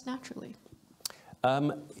addressed naturally?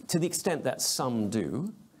 To the extent that some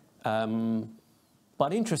do,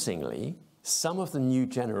 but interestingly, some of the new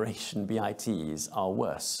generation BITs are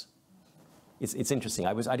worse. It's interesting.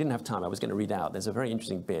 I didn't have time. I was going to read out. There's a very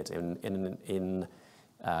interesting bit in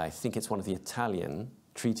I think it's one of the Italian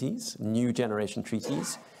treaties, new generation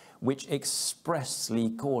treaties, which expressly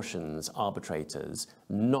cautions arbitrators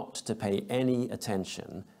not to pay any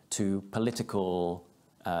attention to political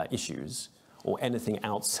issues or anything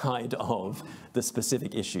outside of the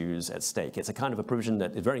specific issues at stake. It's a kind of a provision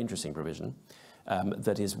that, a very interesting provision,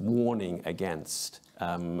 that is warning against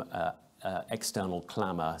external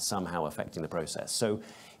clamour somehow affecting the process. So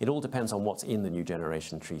it all depends on what's in the new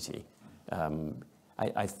generation treaty. Some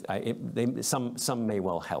may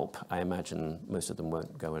well help. I imagine most of them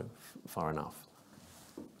won't go far enough.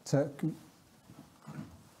 So,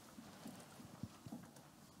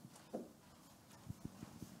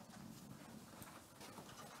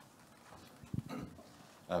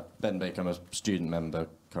 Ben Baker, I'm a student member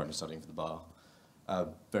currently studying for the bar.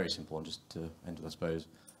 Very simple one, just to end with, I suppose.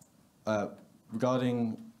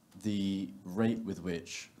 Regarding the rate with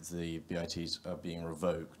which the BITs are being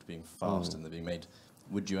revoked, being fast and they're being made,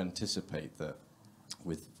 would you anticipate that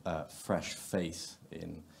with fresh faith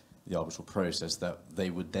in the arbitral process that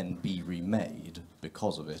they would then be remade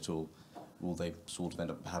because of it, or will they sort of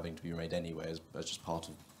end up having to be remade anyway as just part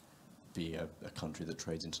of being a country that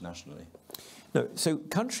trades internationally? No, so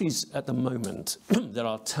countries at the moment that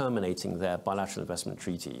are terminating their bilateral investment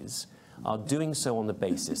treaties are doing so on the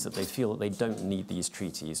basis that they feel that they don't need these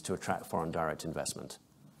treaties to attract foreign direct investment.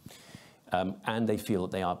 And they feel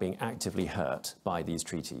that they are being actively hurt by these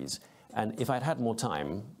treaties. And if I'd had more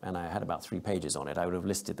time, and I had about 3 pages on it, I would have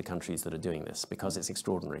listed the countries that are doing this, because it's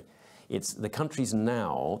extraordinary. It's the countries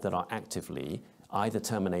now that are actively either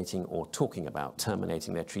terminating or talking about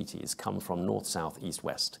terminating their treaties come from north, south, east,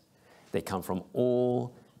 west. They come from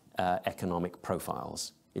all economic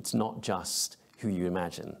profiles. It's not just who you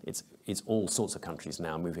imagine. It's all sorts of countries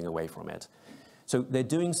now moving away from it. So they're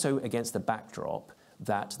doing so against the backdrop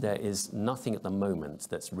that there is nothing at the moment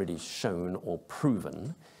that's really shown or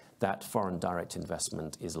proven that foreign direct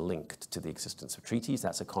investment is linked to the existence of treaties.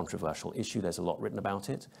 That's a controversial issue. There's a lot written about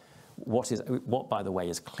it. What, by the way,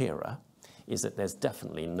 is clearer is that there's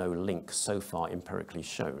definitely no link so far empirically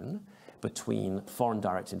shown between foreign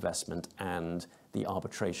direct investment and the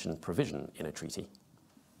arbitration provision in a treaty.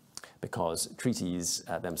 Because treaties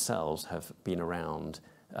themselves have been around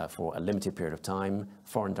for a limited period of time.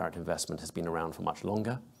 Foreign direct investment has been around for much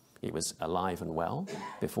longer. It was alive and well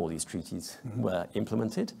before these treaties were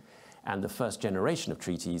implemented. And the first generation of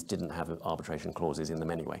treaties didn't have arbitration clauses in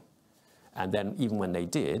them anyway. And then even when they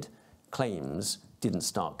did, claims didn't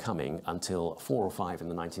start coming until 4 or 5 in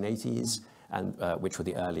the 1980s, and which were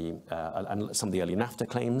the early, and some of the early NAFTA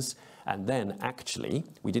claims. And then actually,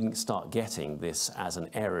 we didn't start getting this as an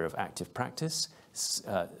area of active practice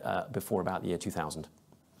before about the year 2000.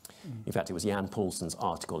 In fact, it was Jan Paulsen's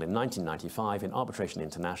article in 1995 in Arbitration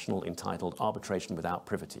International entitled Arbitration Without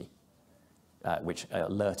Privity, which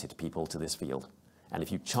alerted people to this field. And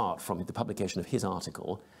if you chart from the publication of his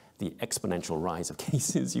article the exponential rise of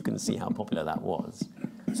cases, you can see how popular that was.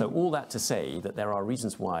 So all that to say that there are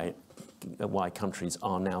reasons why countries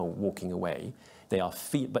are now walking away. They are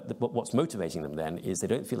but what's motivating them then is they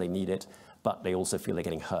don't feel they need it, but they also feel they're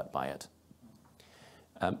getting hurt by it.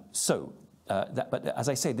 But as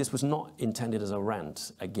I say, this was not intended as a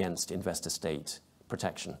rant against investor-state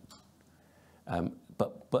protection.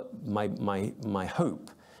 But my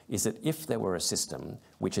hope is that if there were a system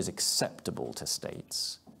which is acceptable to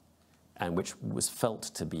states and which was felt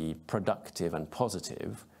to be productive and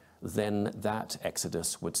positive, then that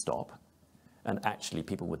exodus would stop. And actually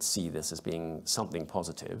people would see this as being something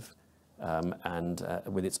positive and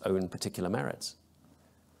with its own particular merits.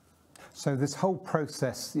 So this whole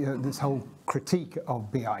process, this whole critique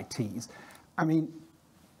of BITs, I mean,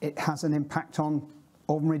 it has an impact on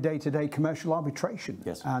ordinary day-to-day commercial arbitration,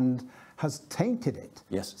 yes, and has tainted it,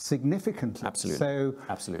 yes, significantly. Absolutely. So,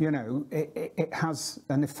 absolutely, you know, it has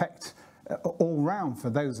an effect all round for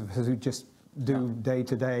those of us who just do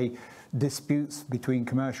day-to-day disputes between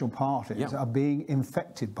commercial parties, are being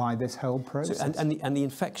infected by this whole process. So, and the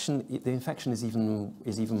infection is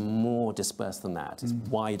even more dispersed than that. It's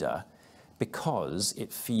wider, because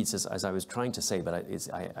it feeds, as I was trying to say, but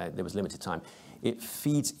there was limited time. It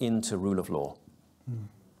feeds into rule of law.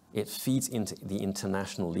 It feeds into the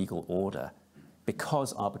international legal order,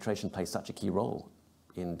 because arbitration plays such a key role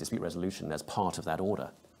in dispute resolution as part of that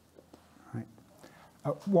order. Right.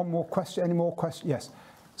 One more question. Any more questions? Yes.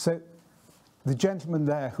 So the gentleman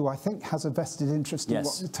there, who I think has a vested interest in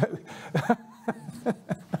what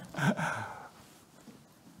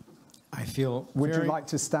I feel. Would you like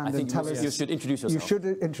to stand and tell us? You should introduce yourself. You should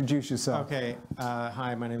introduce yourself. Okay.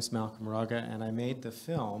 Hi, my name is Malcolm Raga, and I made the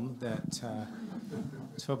film that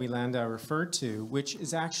Toby Landau referred to, which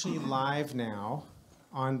is actually live now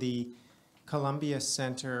on the Columbia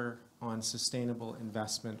Center on Sustainable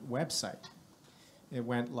Investment website. It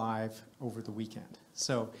went live over the weekend.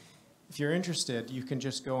 So if you're interested, you can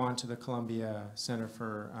just go onto the Columbia Center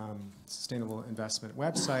for Sustainable Investment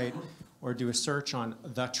website, or do a search on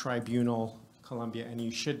The Tribunal Columbia, and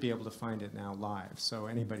you should be able to find it now live, so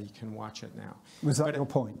anybody can watch it now. Was that your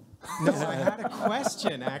point? No, I had a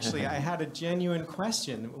question, actually. I had a genuine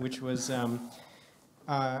question, which was,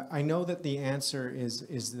 I know that the answer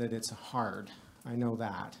is that it's hard. I know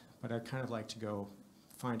that, but I'd kind of like to go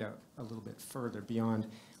find out a little bit further beyond,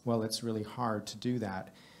 well, it's really hard to do that.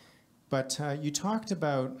 But you talked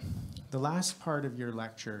about, the last part of your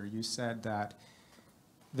lecture, you said that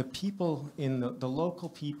the people in the local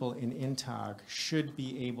people in INTAG should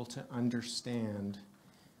be able to understand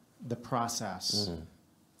the process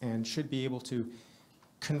and should be able to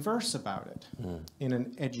converse about it in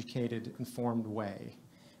an educated, informed way,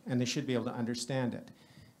 and they should be able to understand it.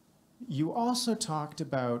 You also talked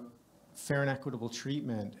about fair and equitable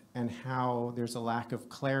treatment and how there's a lack of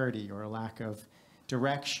clarity or a lack of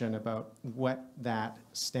direction about what that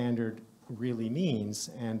standard really means,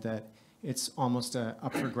 and that it's almost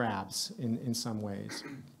up for grabs in some ways,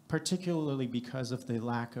 particularly because of the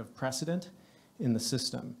lack of precedent in the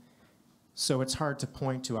system. So it's hard to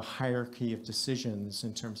point to a hierarchy of decisions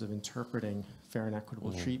in terms of interpreting fair and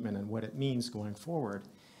equitable treatment and what it means going forward.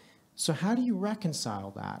 So how do you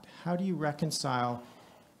reconcile that? How do you reconcile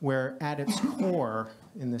where at its core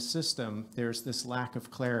in the system there's this lack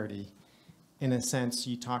of clarity? In a sense,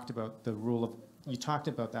 you talked about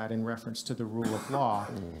that in reference to the rule of law.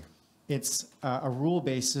 It's a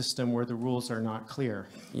rule-based system where the rules are not clear.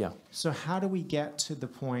 Yeah. So how do we get to the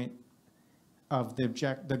point of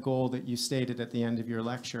the goal that you stated at the end of your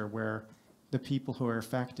lecture, where the people who are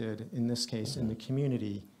affected, in this case in the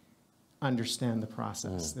community, understand the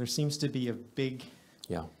process? There seems to be a big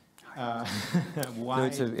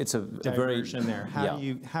wide it's a diversion very,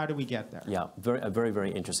 there. How do we get there? Yeah, a very,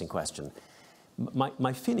 very interesting question.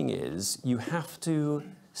 my feeling is you have to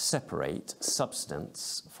separate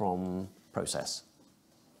substance from process.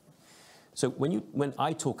 So when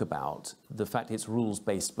I talk about the fact it's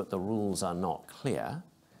rules-based but the rules are not clear,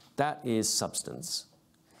 that is substance.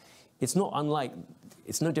 It's no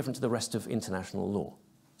different to the rest of international law.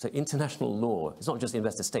 So international law, it's not just the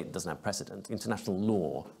investor state that doesn't have precedent. International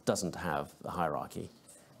law doesn't have a hierarchy,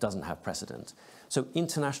 doesn't have precedent. So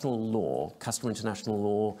international law, customer international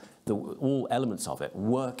law, all elements of it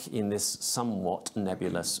work in this somewhat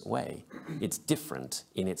nebulous way. It's different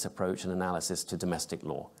in its approach and analysis to domestic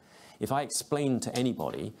law. If I explain to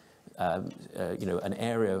anybody, an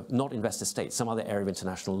area, not investor state, some other area of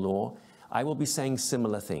international law, I will be saying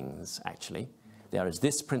similar things, actually. There is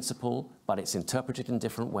this principle, but it's interpreted in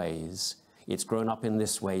different ways. It's grown up in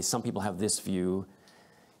this way. Some people have this view.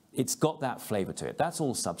 It's got that flavor to it. That's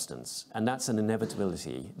all substance, and that's an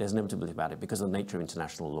inevitability. There's an inevitability about it because of the nature of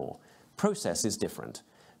international law. Process is different.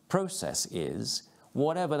 Process is,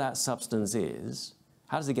 whatever that substance is,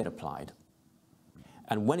 how does it get applied?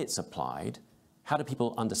 And when it's applied, how do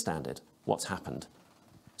people understand it? What's happened?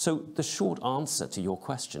 So the short answer to your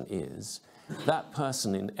question is that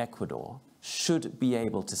person in Ecuador should be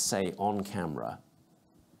able to say on camera,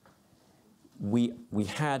 we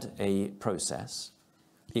had a process.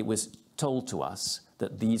 It was told to us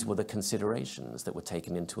that these were the considerations that were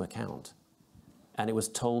taken into account. And it was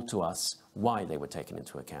told to us why they were taken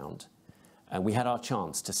into account. And we had our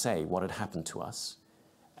chance to say what had happened to us.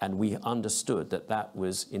 And we understood that that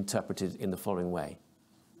was interpreted in the following way.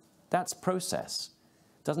 That's process.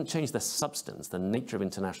 It doesn't change the substance, the nature of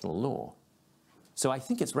international law. So I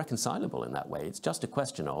think it's reconcilable in that way. It's just a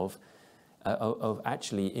question of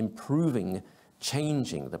actually improving,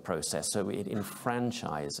 changing the process so it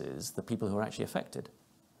enfranchises the people who are actually affected.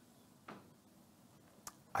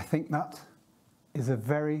 I think that is a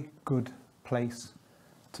very good place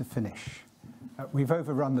to finish. We've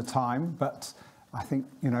overrun the time, but I think,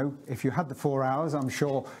 if you had the 4 hours, I'm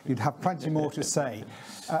sure you'd have plenty more to say.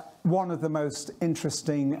 One of the most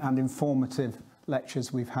interesting and informative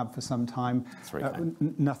lectures we've had for some time.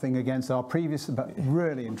 Nothing against our previous, but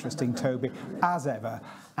really interesting, Toby, as ever.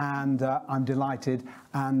 And I'm delighted.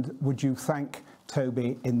 And would you thank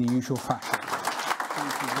Toby in the usual fashion?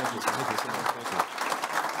 Thank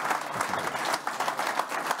you.